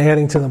and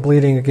adding to the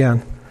bleeding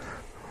again.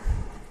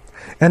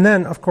 And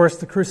then, of course,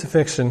 the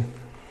crucifixion,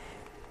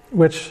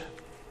 which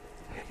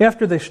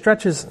after they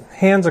stretch his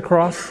hands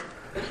across,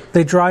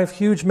 they drive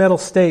huge metal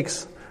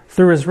stakes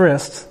through his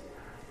wrists,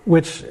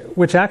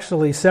 which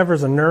actually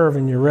severs a nerve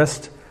in your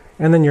wrist,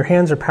 and then your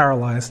hands are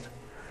paralyzed.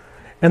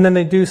 And then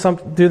they do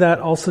that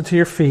also to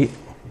your feet.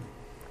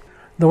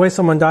 The way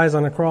someone dies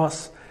on a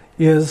cross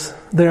is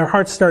their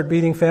hearts start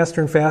beating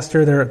faster and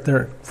faster.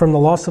 They're from the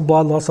loss of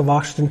blood, loss of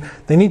oxygen.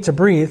 They need to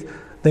breathe.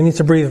 They need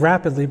to breathe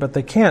rapidly, but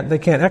they can't. They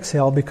can't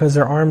exhale because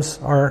their arms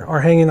are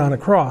hanging on a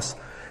cross.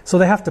 So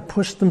they have to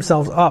push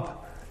themselves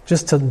up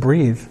just to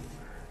breathe.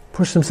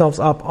 Push themselves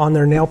up on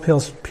their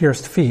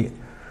nail-pierced feet,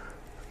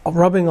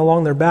 rubbing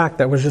along their back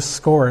that was just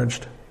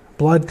scourged,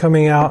 blood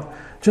coming out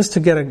just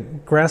to get a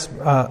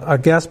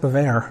gasp of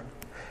air.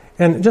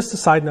 And just a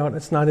side note,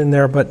 it's not in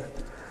there, but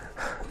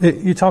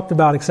you talked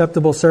about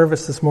acceptable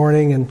service this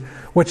morning, and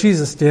what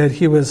Jesus did,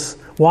 he was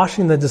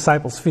washing the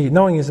disciples' feet,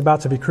 knowing he was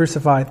about to be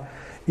crucified.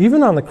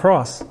 Even on the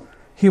cross,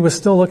 he was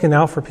still looking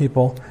out for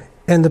people.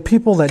 And the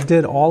people that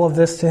did all of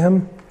this to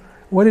him,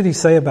 what did he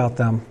say about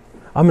them?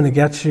 I'm going to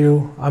get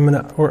you.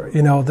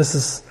 This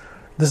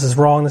is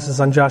wrong. This is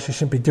unjust. You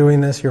shouldn't be doing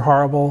this. You're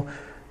horrible.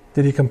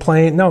 Did he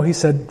complain? No, he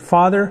said,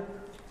 Father,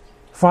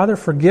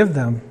 forgive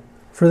them,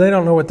 for they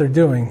don't know what they're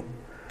doing.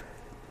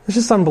 It's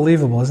just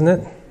unbelievable, isn't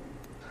it?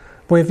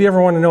 Boy, if you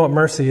ever want to know what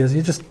mercy is,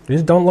 you just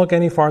don't look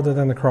any farther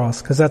than the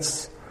cross, because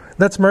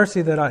that's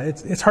mercy that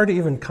it's hard to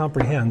even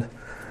comprehend.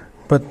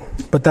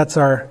 But that's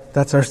our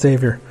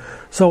Savior.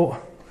 So,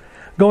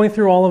 going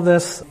through all of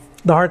this,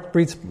 the heart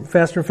beats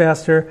faster and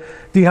faster,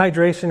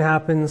 dehydration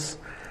happens,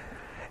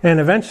 and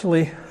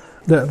eventually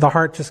the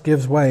heart just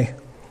gives way.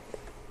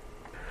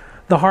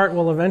 The heart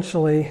will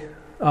eventually,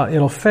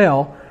 it'll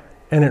fail,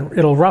 and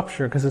it'll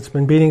rupture because it's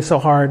been beating so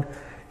hard,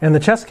 and the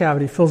chest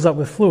cavity fills up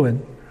with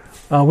fluid,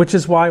 which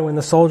is why when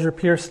the soldier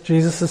pierced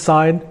Jesus'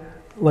 side,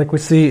 like we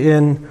see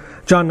in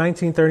John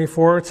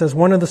 19:34, it says,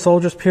 one of the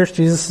soldiers pierced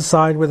Jesus'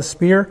 side with a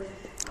spear,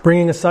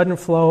 bringing a sudden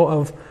flow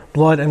of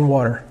blood and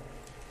water.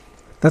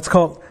 That's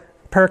called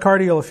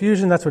pericardial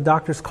effusion. That's what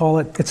doctors call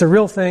it. It's a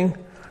real thing.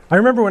 I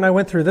remember when I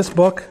went through this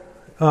book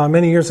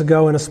many years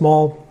ago in a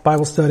small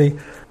Bible study,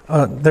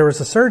 there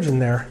was a surgeon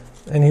there,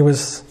 and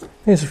he's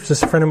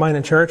just a friend of mine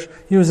in church.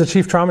 He was the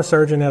chief trauma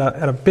surgeon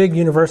at a big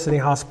university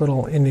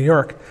hospital in New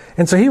York.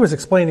 And so he was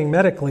explaining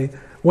medically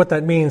what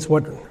that means,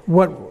 what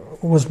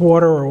was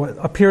water or what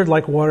appeared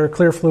like water,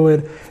 clear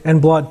fluid,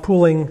 and blood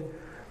pooling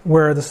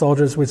where the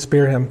soldiers would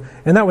spear him.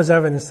 And that was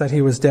evidence that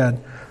he was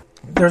dead.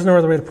 There's no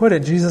other way to put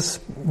it. Jesus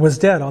was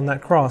dead on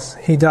that cross.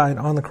 He died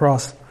on the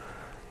cross.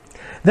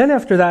 Then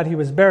after that, he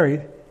was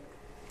buried,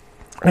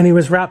 and he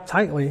was wrapped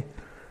tightly.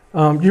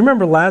 Do you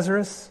remember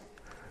Lazarus?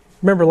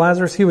 Remember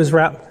Lazarus? He was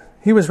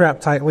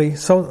wrapped tightly,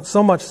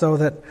 so much so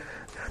that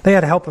they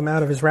had to help him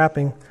out of his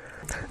wrapping.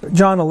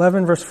 John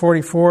 11, verse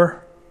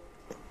 44.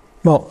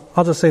 Well,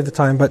 I'll just save the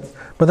time, but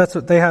that's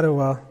what they had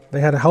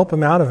to help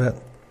him out of it.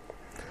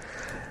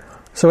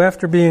 So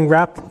after being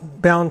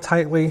bound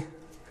tightly,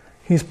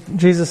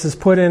 Jesus is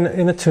put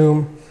in a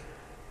tomb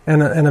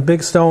and a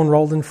big stone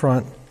rolled in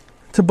front.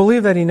 To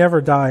believe that he never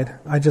died,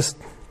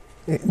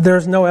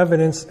 There's no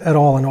evidence at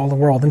all in all the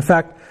world. In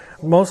fact,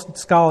 most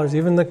scholars,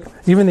 even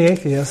the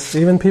atheists,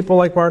 even people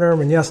like Bart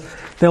Ehrman, yes,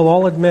 they'll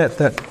all admit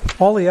that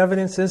all the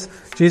evidence is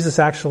Jesus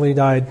actually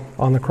died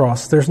on the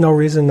cross. There's no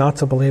reason not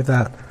to believe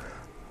that.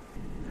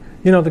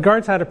 The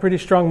guards had a pretty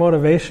strong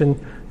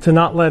motivation to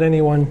not let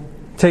anyone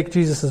take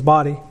Jesus'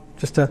 body,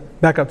 just to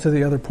back up to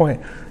the other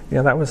point.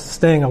 That was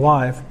staying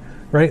alive,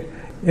 right?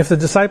 If the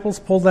disciples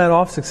pulled that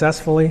off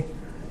successfully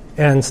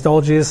and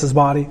stole Jesus'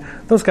 body,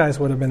 those guys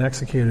would have been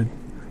executed.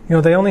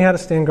 They only had to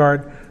stand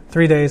guard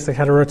 3 days. They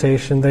had a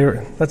rotation. They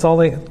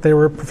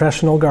were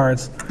professional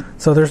guards.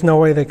 So there's no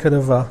way they could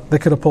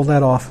have pulled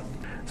that off.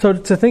 So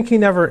to think he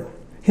never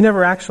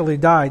actually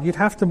died, you'd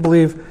have to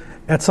believe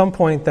at some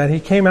point that he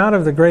came out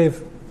of the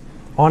grave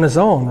on his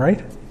own,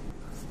 right?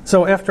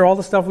 So after all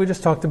the stuff we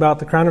just talked about,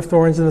 the crown of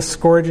thorns and the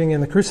scourging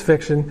and the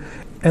crucifixion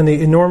and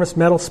the enormous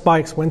metal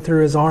spikes went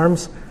through his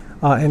arms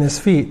and his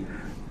feet,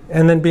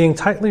 and then being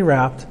tightly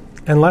wrapped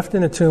and left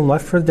in a tomb,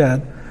 left for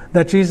dead,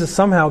 that Jesus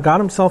somehow got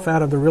himself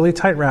out of the really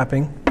tight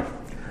wrapping.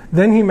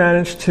 Then he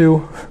managed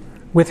to,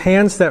 with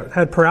hands that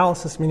had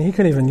paralysis, he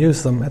couldn't even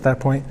use them at that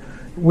point,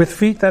 with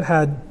feet that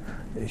had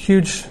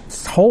huge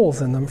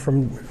holes in them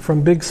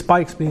from big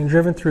spikes being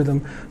driven through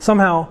them,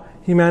 somehow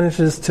he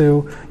manages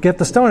to get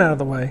the stone out of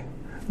the way.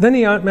 Then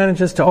he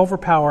manages to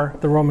overpower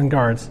the Roman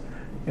guards.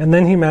 And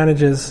then he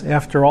manages,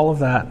 after all of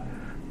that,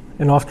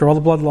 and after all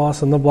the blood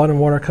loss and the blood and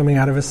water coming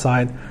out of his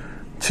side,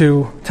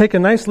 to take a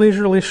nice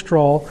leisurely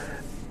stroll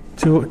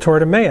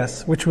toward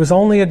Emmaus, which was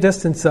only a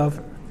distance of,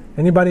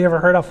 anybody ever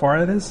heard how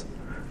far it is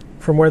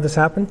from where this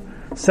happened?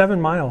 7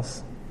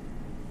 miles.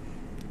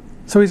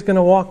 So he's going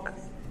to walk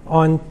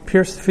on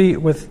pierced feet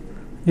with,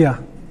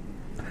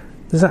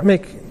 Does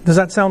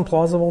that sound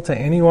plausible to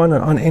anyone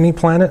on any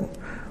planet?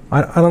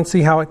 I don't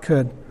see how it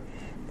could.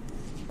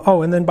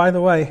 Oh, and then by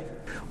the way,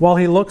 while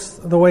he looks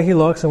the way he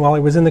looks and while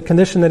he was in the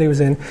condition that he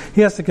was in,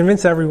 he has to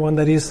convince everyone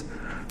that he's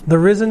the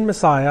risen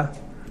Messiah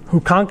who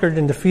conquered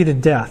and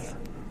defeated death.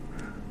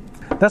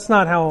 That's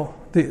not how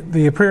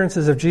the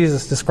appearances of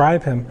Jesus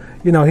describe him.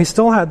 He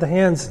still had the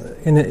hands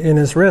in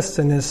his wrists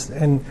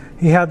and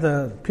he had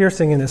the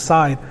piercing in his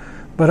side.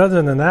 But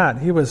other than that,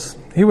 he was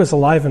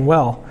alive and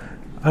well.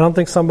 I don't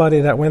think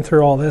somebody that went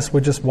through all this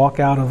would just walk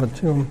out of a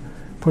tomb,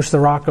 push the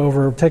rock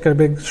over, take a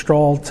big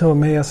stroll to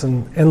Emmaus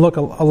and look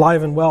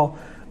alive and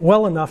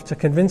well enough to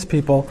convince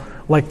people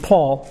like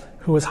Paul,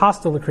 who was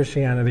hostile to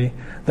Christianity,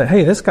 that,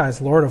 hey, this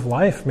guy's Lord of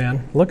life,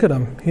 man. Look at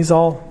him. He's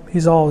all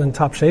in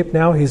top shape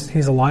now.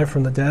 He's alive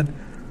from the dead.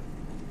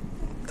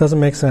 Doesn't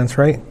make sense,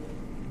 right?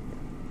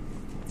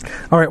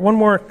 All right, one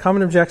more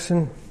common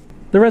objection.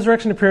 The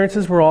resurrection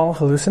appearances were all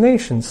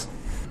hallucinations.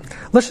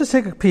 Let's just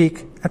take a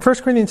peek. At 1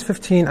 Corinthians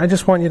 15, I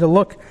just want you to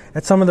look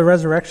at some of the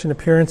resurrection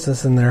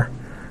appearances in there.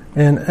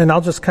 And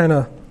I'll just kind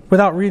of,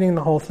 without reading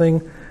the whole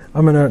thing,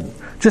 I'm going to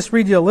just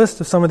read you a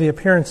list of some of the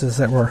appearances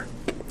that were.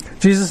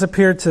 Jesus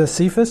appeared to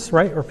Cephas,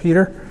 right, or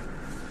Peter.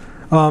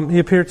 He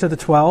appeared to the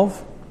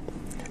 12.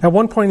 At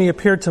one point, he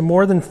appeared to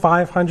more than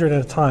 500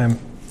 at a time.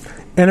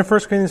 And in 1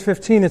 Corinthians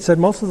 15, it said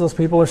most of those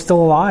people are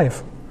still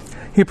alive.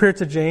 He appeared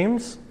to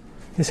James,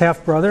 his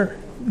half-brother.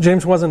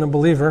 James wasn't a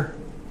believer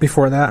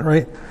before that,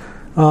 right?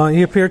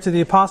 He appeared to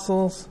the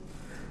apostles.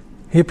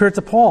 He appeared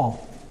to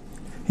Paul.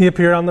 He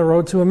appeared on the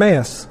road to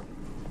Emmaus.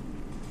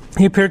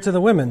 He appeared to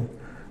the women,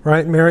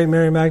 right?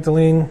 Mary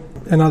Magdalene,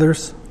 and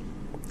others.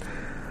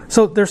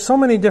 So there's so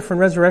many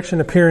different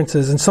resurrection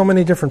appearances in so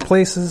many different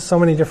places, so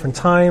many different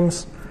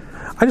times.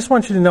 I just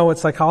want you to know what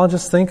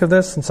psychologists think of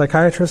this and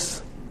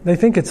psychiatrists. They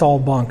think it's all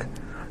bunk.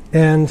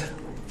 And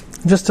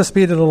just to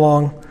speed it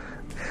along,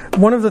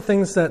 one of the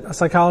things that a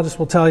psychologist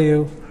will tell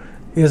you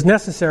is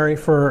necessary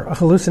for a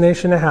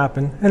hallucination to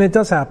happen, and it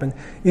does happen,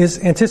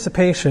 is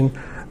anticipation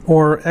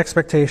or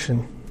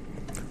expectation.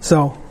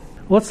 So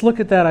let's look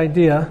at that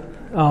idea.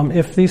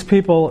 If these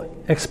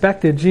people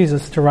expected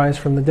Jesus to rise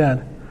from the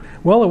dead.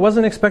 Well, it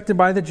wasn't expected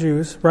by the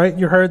Jews, right?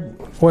 You heard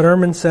what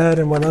Ehrman said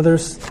and what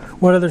others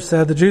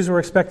said. The Jews were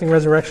expecting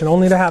resurrection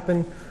only to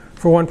happen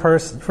for one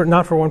person,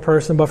 not for one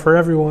person, but for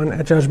everyone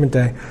at Judgment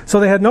Day. So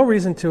they had no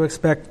reason to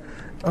expect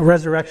a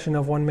resurrection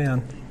of one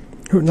man,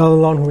 let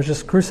alone who was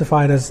just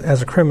crucified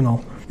as a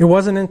criminal. It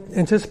wasn't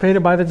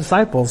anticipated by the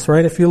disciples,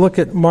 right? If you look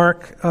at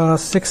Mark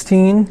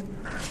 16,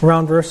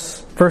 around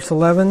verse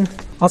 11,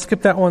 I'll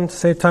skip that one to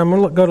save time.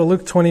 We'll go to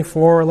Luke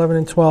 24, 11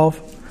 and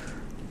 12.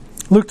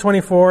 Luke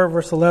 24,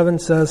 verse 11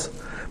 says,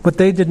 "But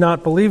they did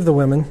not believe the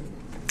women."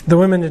 The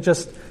women had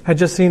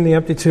just seen the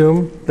empty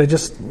tomb. They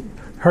just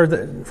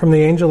heard from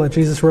the angel that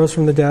Jesus rose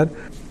from the dead.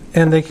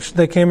 And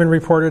they came and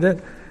reported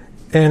it.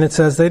 And it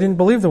says they didn't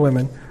believe the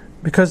women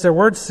because their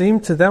words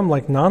seemed to them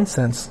like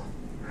nonsense.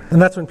 And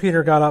that's when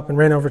Peter got up and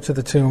ran over to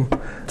the tomb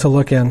to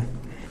look in.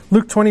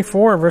 Luke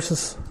 24,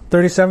 verses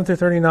 37 through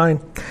 39,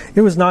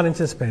 it was not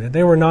anticipated.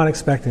 They were not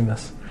expecting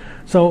this.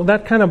 So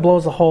that kind of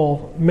blows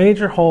a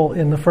major hole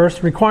in the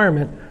first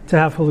requirement to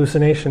have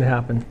hallucination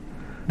happen.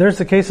 There's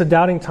the case of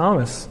doubting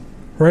Thomas,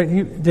 right?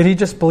 Did he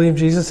just believe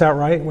Jesus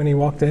outright when he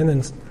walked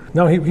in?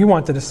 No, he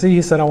wanted to see.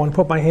 He said, "I want to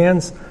put my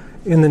hands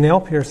in the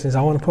nail piercings.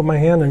 I want to put my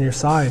hand on your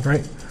side,"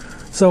 right?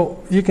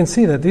 So you can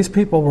see that these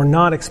people were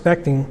not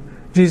expecting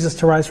Jesus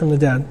to rise from the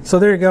dead. So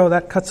there you go.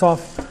 That cuts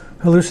off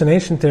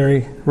hallucination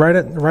theory right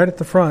at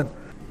the front.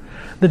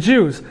 The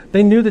Jews,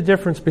 they knew the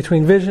difference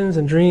between visions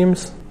and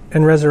dreams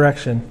and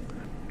resurrection.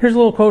 Here's a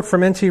little quote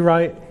from N.T.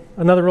 Wright,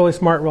 another really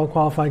smart,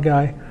 well-qualified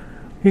guy.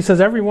 He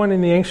says, everyone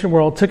in the ancient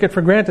world took it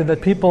for granted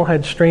that people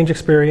had strange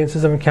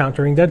experiences of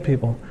encountering dead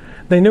people.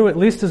 They knew at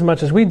least as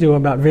much as we do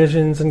about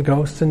visions and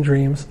ghosts and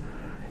dreams.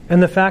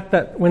 And the fact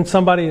that when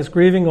somebody is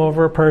grieving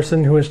over a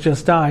person who has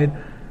just died,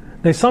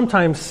 they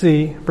sometimes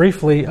see,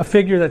 briefly, a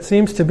figure that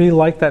seems to be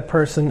like that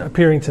person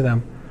appearing to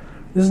them.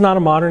 This is not a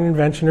modern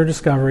invention or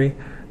discovery.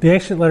 The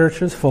ancient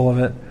literature is full of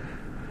it.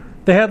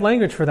 They had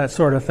language for that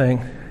sort of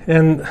thing.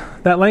 And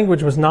that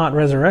language was not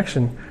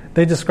resurrection.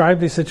 They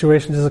described these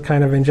situations as a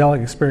kind of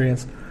angelic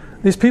experience.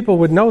 These people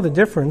would know the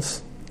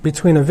difference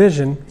between a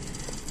vision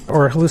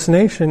or a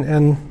hallucination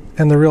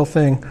and the real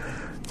thing.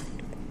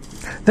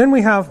 Then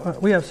we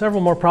have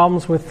several more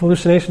problems with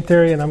hallucination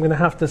theory, and I'm going to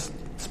have to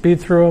speed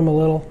through them a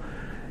little.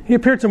 He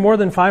appeared to more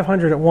than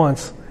 500 at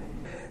once.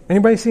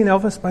 Anybody seen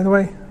Elvis, by the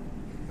way?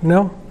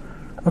 No?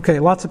 Okay,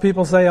 lots of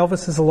people say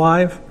Elvis is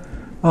alive.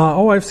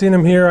 I've seen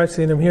him here, I've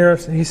seen him here.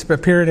 He's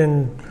appeared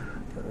in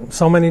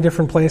so many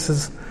different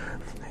places.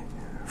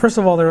 First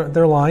of all,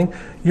 they're lying.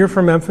 You're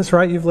from Memphis,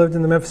 right? You've lived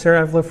in the Memphis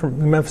area. I've lived from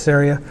the Memphis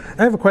area.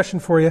 I have a question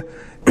for you.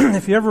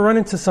 If you ever run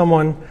into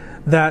someone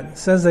that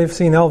says they've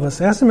seen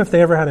Elvis, ask them if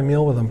they ever had a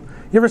meal with him.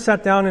 You ever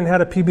sat down and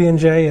had a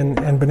PB&J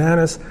and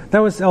bananas? That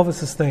was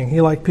Elvis's thing.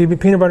 He liked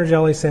peanut butter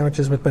jelly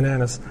sandwiches with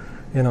bananas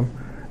in them.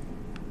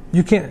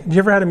 You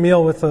ever had a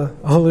meal with a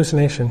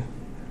hallucination?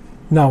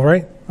 No,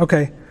 right?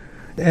 Okay.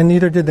 And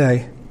neither did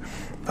they.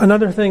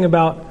 Another thing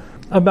about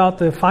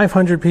the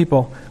 500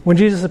 people, when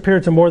Jesus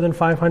appeared to more than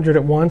 500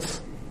 at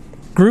once,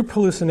 group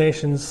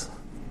hallucinations,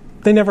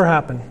 they never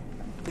happen.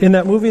 In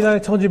that movie that I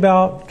told you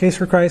about, Case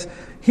for Christ,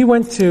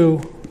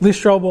 Lee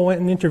Strobel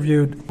went and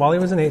interviewed, while he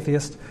was an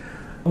atheist,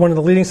 one of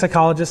the leading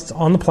psychologists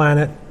on the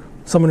planet,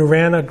 someone who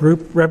ran a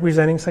group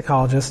representing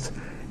psychologists,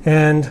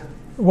 and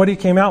what he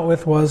came out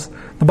with was,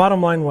 the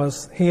bottom line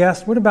was, he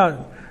asked, what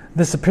about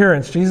this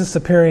appearance, Jesus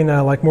appearing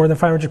like more than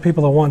 500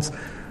 people at once,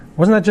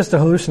 wasn't that just a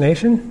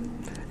hallucination?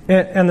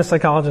 And the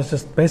psychologist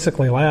just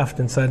basically laughed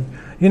and said,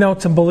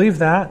 to believe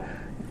that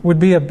would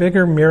be a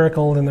bigger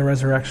miracle than the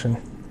resurrection.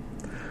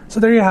 So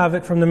there you have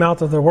it from the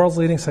mouth of the world's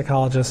leading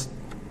psychologist.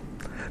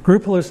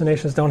 Group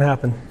hallucinations don't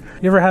happen.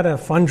 You ever had a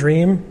fun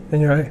dream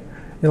and you're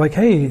like,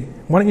 hey,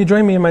 why don't you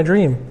join me in my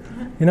dream?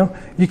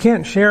 You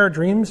can't share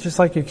dreams just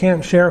like you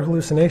can't share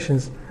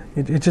hallucinations.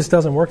 It just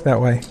doesn't work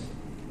that way.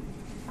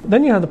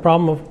 Then you have the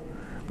problem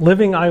of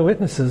living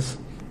eyewitnesses.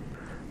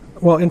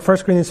 Well, in 1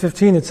 Corinthians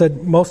 15, it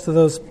said most of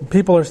those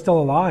people are still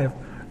alive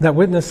that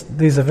witnessed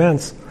these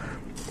events.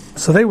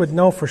 So they would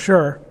know for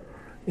sure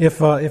if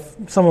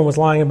someone was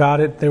lying about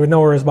it. They would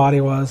know where his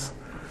body was,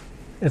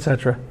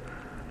 etc.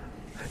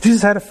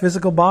 Jesus had a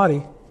physical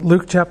body.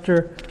 Luke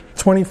chapter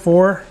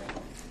 24,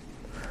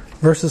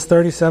 verses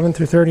 37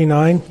 through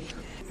 39.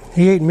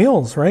 He ate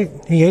meals, right?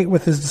 He ate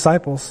with his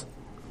disciples.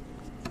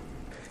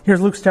 Here's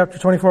Luke chapter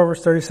 24,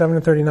 verse 37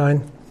 and 39.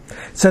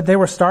 It said, they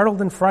were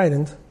startled and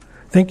frightened,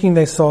 thinking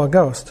they saw a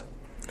ghost.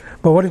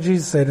 But what did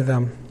Jesus say to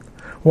them?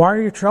 Why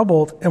are you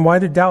troubled, and why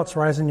do doubts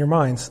rise in your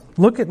minds?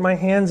 Look at my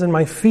hands and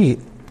my feet.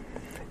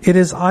 It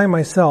is I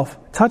myself.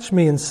 Touch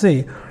me and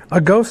see. A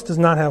ghost does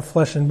not have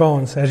flesh and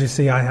bones, as you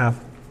see I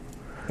have.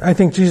 I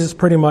think Jesus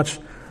pretty much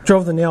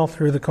drove the nail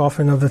through the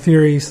coffin of the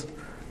theories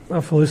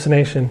of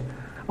hallucination.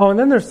 Oh, and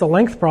then there's the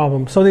length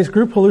problem. So these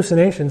group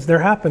hallucinations, they're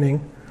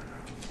happening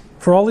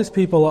for all these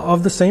people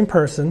of the same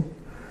person,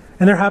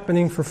 and they're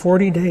happening for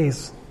 40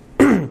 days.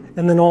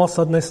 And then all of a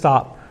sudden they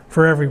stop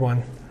for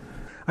everyone.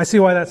 I see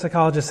why that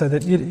psychologist said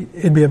that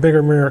it'd be a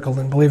bigger miracle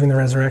than believing the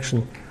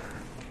resurrection.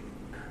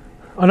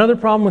 Another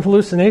problem with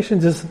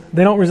hallucinations is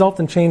they don't result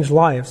in changed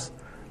lives.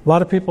 A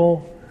lot of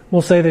people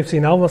will say they've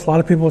seen Elvis. A lot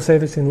of people will say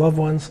they've seen loved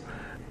ones.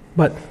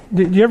 But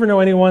do you ever know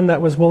anyone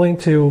that was willing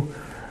to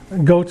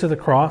go to the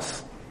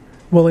cross,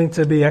 willing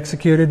to be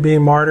executed,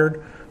 being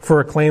martyred for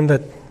a claim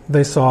that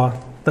they saw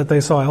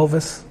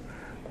Elvis?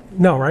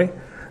 No, right?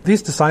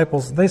 These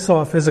disciples, they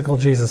saw a physical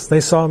Jesus.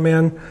 They saw a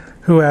man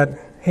who had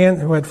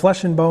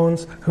flesh and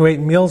bones, who ate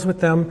meals with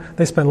them.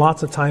 They spent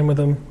lots of time with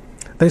them.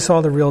 They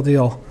saw the real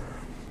deal.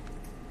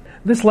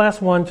 This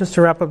last one, just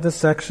to wrap up this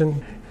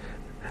section,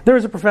 there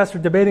was a professor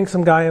debating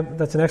some guy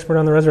that's an expert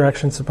on the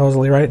resurrection,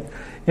 supposedly, right?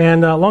 And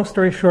long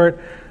story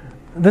short,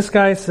 this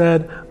guy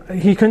said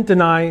he couldn't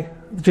deny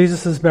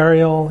Jesus'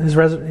 burial,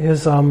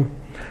 the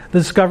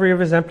discovery of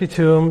his empty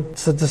tomb.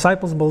 So the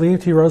disciples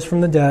believed he rose from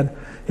the dead.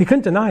 He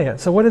couldn't deny it.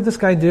 So what did this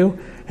guy do?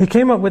 He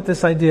came up with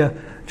this idea.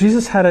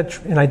 Jesus had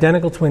an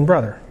identical twin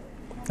brother.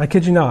 I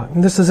kid you not.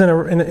 And this is in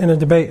a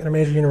debate at a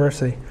major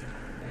university.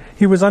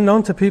 He was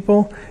unknown to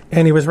people,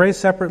 and he was raised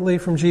separately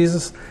from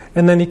Jesus.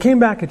 And then he came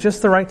back at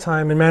just the right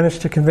time and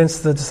managed to convince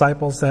the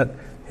disciples that,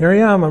 here I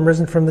am, I'm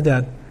risen from the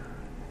dead.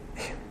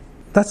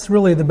 That's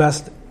really the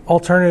best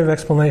alternative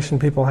explanation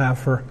people have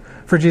for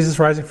Jesus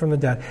rising from the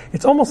dead.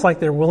 It's almost like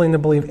they're willing to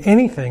believe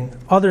anything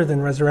other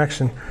than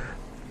resurrection.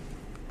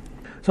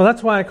 So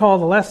that's why I call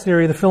the last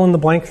theory the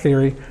fill-in-the-blank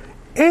theory.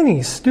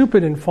 Any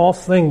stupid and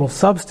false thing will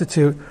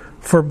substitute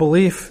for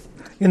belief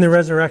in the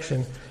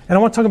resurrection. And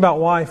I want to talk about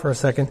why for a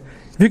second.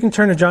 If you can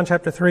turn to John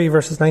chapter 3,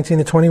 verses 19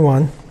 to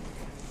 21.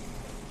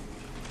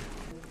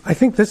 I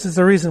think this is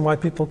the reason why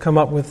people come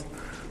up with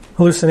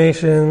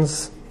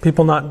hallucinations,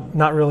 people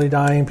not really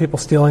dying, people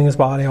stealing his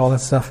body, all that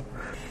stuff.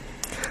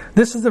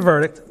 This is the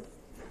verdict.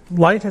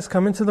 Light has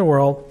come into the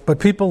world, but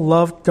people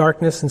loved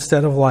darkness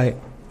instead of light.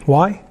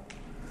 Why?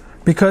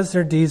 Because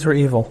their deeds were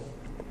evil.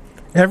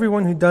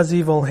 Everyone who does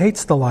evil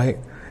hates the light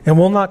and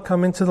will not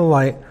come into the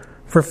light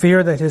for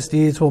fear that his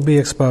deeds will be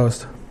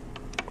exposed.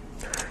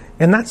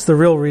 And that's the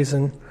real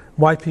reason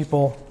why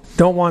people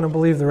don't want to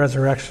believe the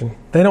resurrection.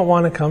 They don't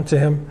want to come to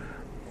him.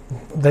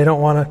 They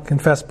don't want to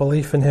confess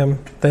belief in him.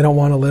 They don't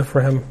want to live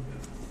for him.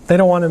 They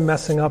don't want him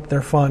messing up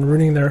their fun,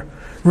 ruining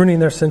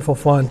their sinful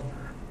fun.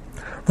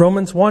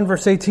 Romans 1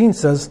 verse 18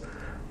 says,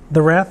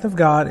 "The wrath of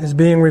God is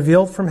being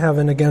revealed from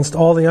heaven against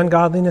all the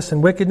ungodliness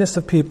and wickedness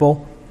of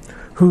people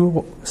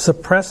who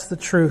suppress the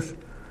truth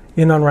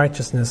in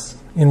unrighteousness,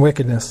 in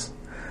wickedness."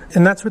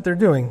 And that's what they're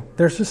doing.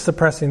 They're just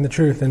suppressing the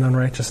truth in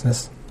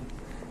unrighteousness.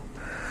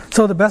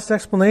 So the best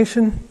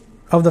explanation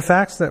of the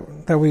facts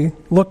that we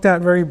looked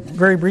at very,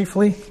 very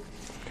briefly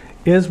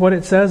is what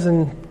it says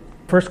in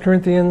 1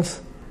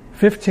 Corinthians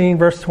 15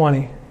 verse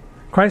 20.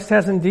 Christ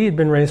has indeed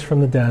been raised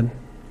from the dead.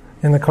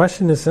 And the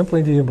question is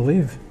simply, do you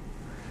believe?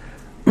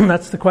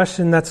 That's the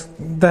question that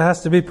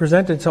has to be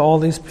presented to all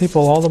these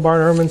people, all the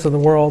Bart Ehrmans of the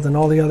world and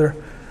all the other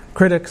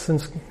critics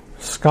and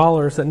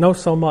scholars that know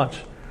so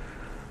much.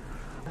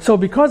 So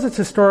because it's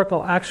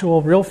historical,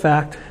 actual, real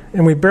fact,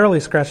 and we barely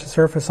scratched the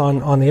surface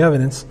on the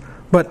evidence,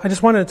 but I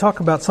just wanted to talk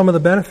about some of the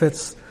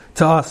benefits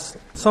to us,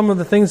 some of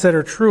the things that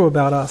are true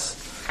about us,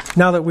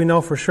 now that we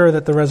know for sure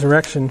that the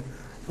resurrection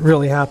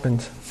really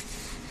happened.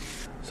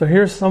 So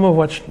here's some of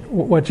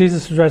what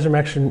Jesus'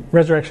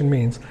 resurrection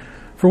means.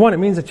 For one, it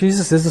means that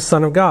Jesus is the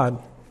Son of God.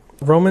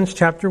 Romans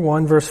chapter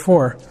 1, verse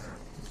 4.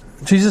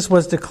 Jesus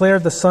was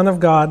declared the Son of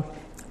God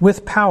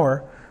with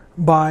power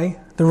by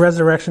the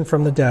resurrection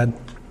from the dead.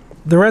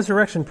 The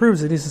resurrection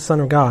proves that he's the Son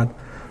of God.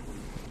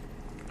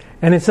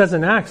 And it says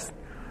in Acts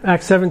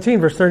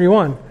 17, verse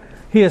 31,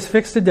 "He has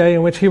fixed a day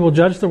in which he will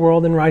judge the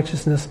world in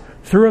righteousness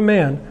through a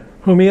man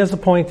whom he has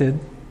appointed,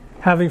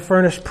 having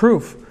furnished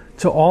proof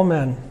to all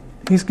men."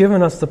 He's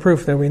given us the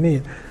proof that we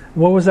need.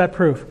 What was that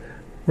proof?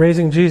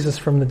 Raising Jesus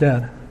from the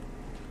dead.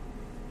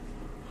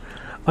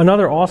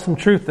 Another awesome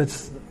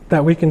truth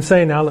that we can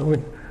say now that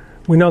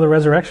we know the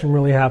resurrection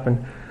really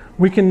happened.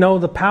 We can know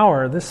the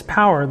power,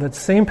 that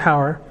same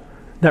power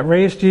that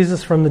raised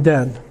Jesus from the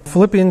dead.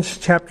 Philippians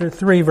chapter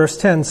 3 verse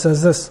 10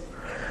 says this,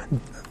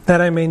 "That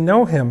I may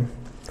know him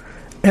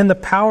and the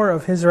power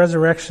of his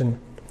resurrection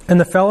and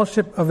the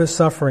fellowship of his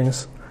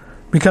sufferings,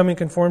 becoming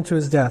conformed to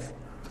his death."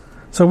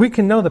 So we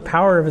can know the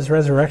power of his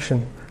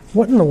resurrection.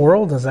 What in the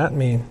world does that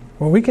mean?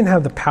 Well, we can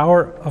have the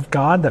power of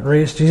God that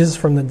raised Jesus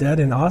from the dead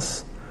in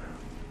us?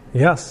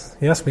 Yes,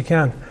 we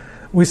can.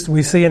 We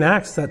see in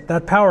Acts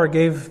that power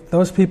gave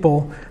those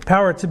people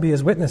power to be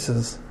his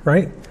witnesses,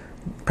 right?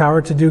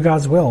 Power to do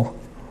God's will.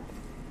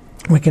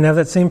 We can have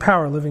that same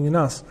power living in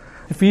us.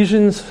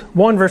 Ephesians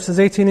 1 verses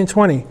 18 and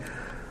 20.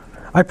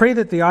 "I pray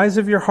that the eyes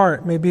of your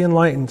heart may be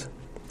enlightened,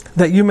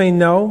 that you may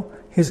know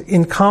his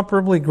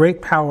incomparably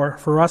great power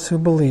for us who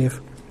believe.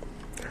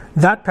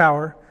 That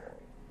power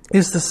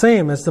is the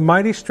same as the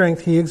mighty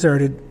strength he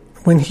exerted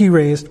when he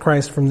raised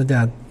Christ from the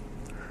dead."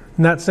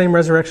 And that same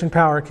resurrection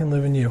power can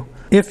live in you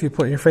if you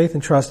put your faith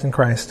and trust in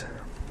Christ.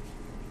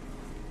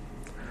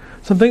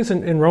 Some things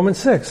in Romans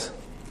 6.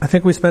 I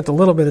think we spent a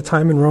little bit of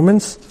time in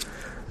Romans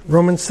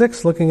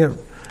 6, looking at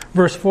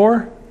verse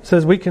 4,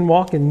 says we can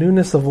walk in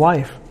newness of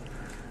life.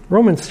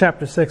 Romans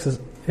chapter 6 is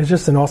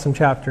just an awesome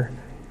chapter.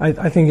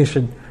 I think you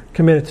should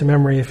commit it to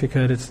memory if you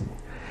could.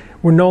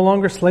 We're no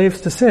longer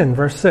slaves to sin,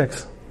 verse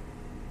 6.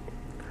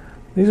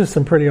 These are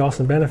some pretty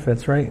awesome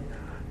benefits, right?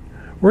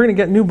 We're going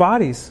to get new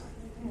bodies.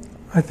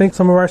 I think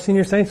some of our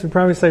senior saints would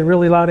probably say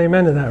really loud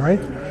amen to that, right?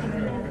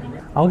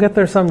 I'll get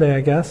there someday,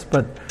 I guess.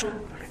 But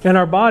in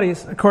our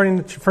bodies,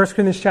 according to 1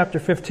 Corinthians chapter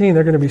 15,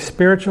 they're going to be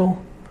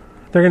spiritual.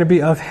 They're going to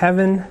be of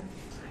heaven,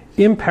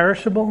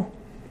 imperishable,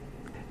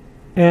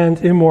 and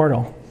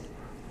immortal.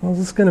 Well,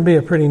 this is going to be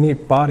a pretty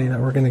neat body that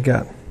we're going to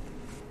get.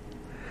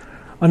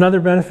 Another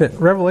benefit,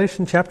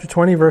 Revelation chapter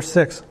 20, verse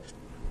 6.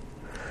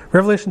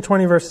 Revelation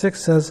 20, verse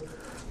 6 says,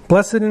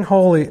 "Blessed and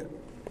holy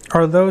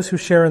are those who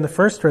share in the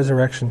first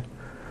resurrection.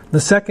 The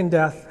second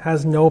death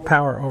has no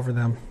power over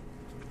them."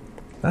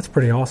 That's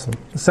pretty awesome.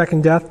 The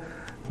second death,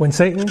 when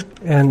Satan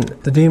and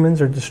the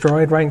demons are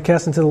destroyed, right, and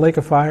cast into the lake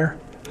of fire,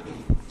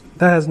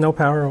 that has no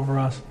power over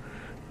us.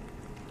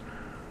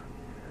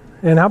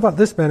 And how about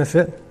this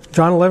benefit?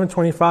 John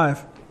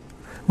 11:25.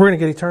 We're going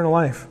to get eternal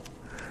life.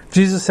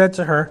 Jesus said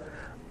to her,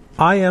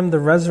 "I am the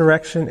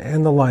resurrection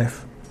and the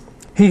life.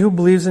 He who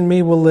believes in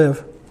me will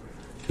live,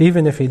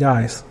 even if he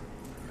dies."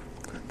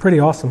 Pretty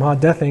awesome, huh?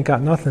 Death ain't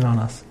got nothing on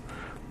us.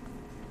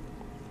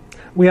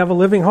 We have a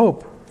living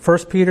hope.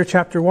 1 Peter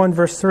chapter 1,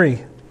 verse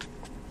 3.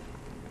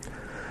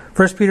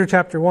 1 Peter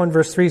chapter 1,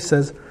 verse 3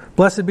 says,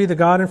 "Blessed be the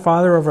God and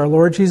Father of our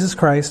Lord Jesus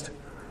Christ,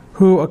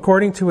 who,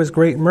 according to his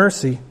great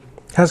mercy,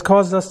 has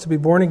caused us to be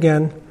born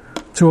again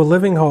to a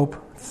living hope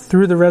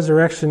through the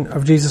resurrection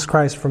of Jesus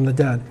Christ from the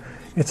dead."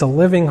 It's a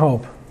living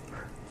hope.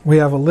 We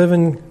have a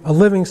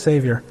living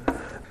Savior.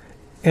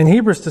 And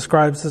Hebrews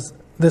describes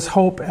this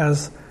hope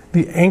as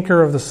the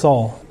anchor of the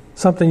soul,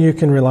 something you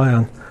can rely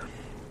on.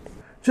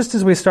 Just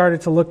as we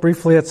started to look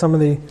briefly at some of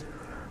the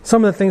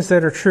things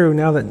that are true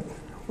now that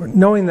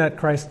knowing that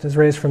Christ is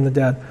raised from the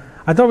dead,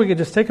 I thought we could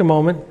just take a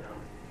moment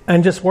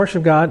and just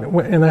worship God.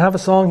 And I have a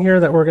song here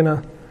that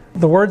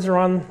the words are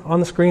on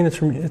the screen.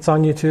 It's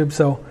on YouTube,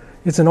 so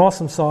it's an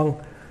awesome song.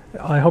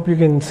 I hope you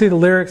can see the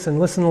lyrics and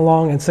listen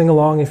along and sing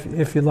along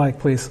if you'd like,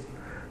 please.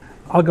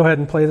 I'll go ahead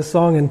and play the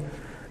song, and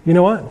you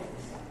know what?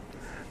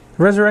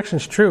 The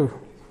resurrection's true.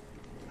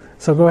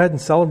 So go ahead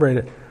and celebrate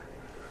it.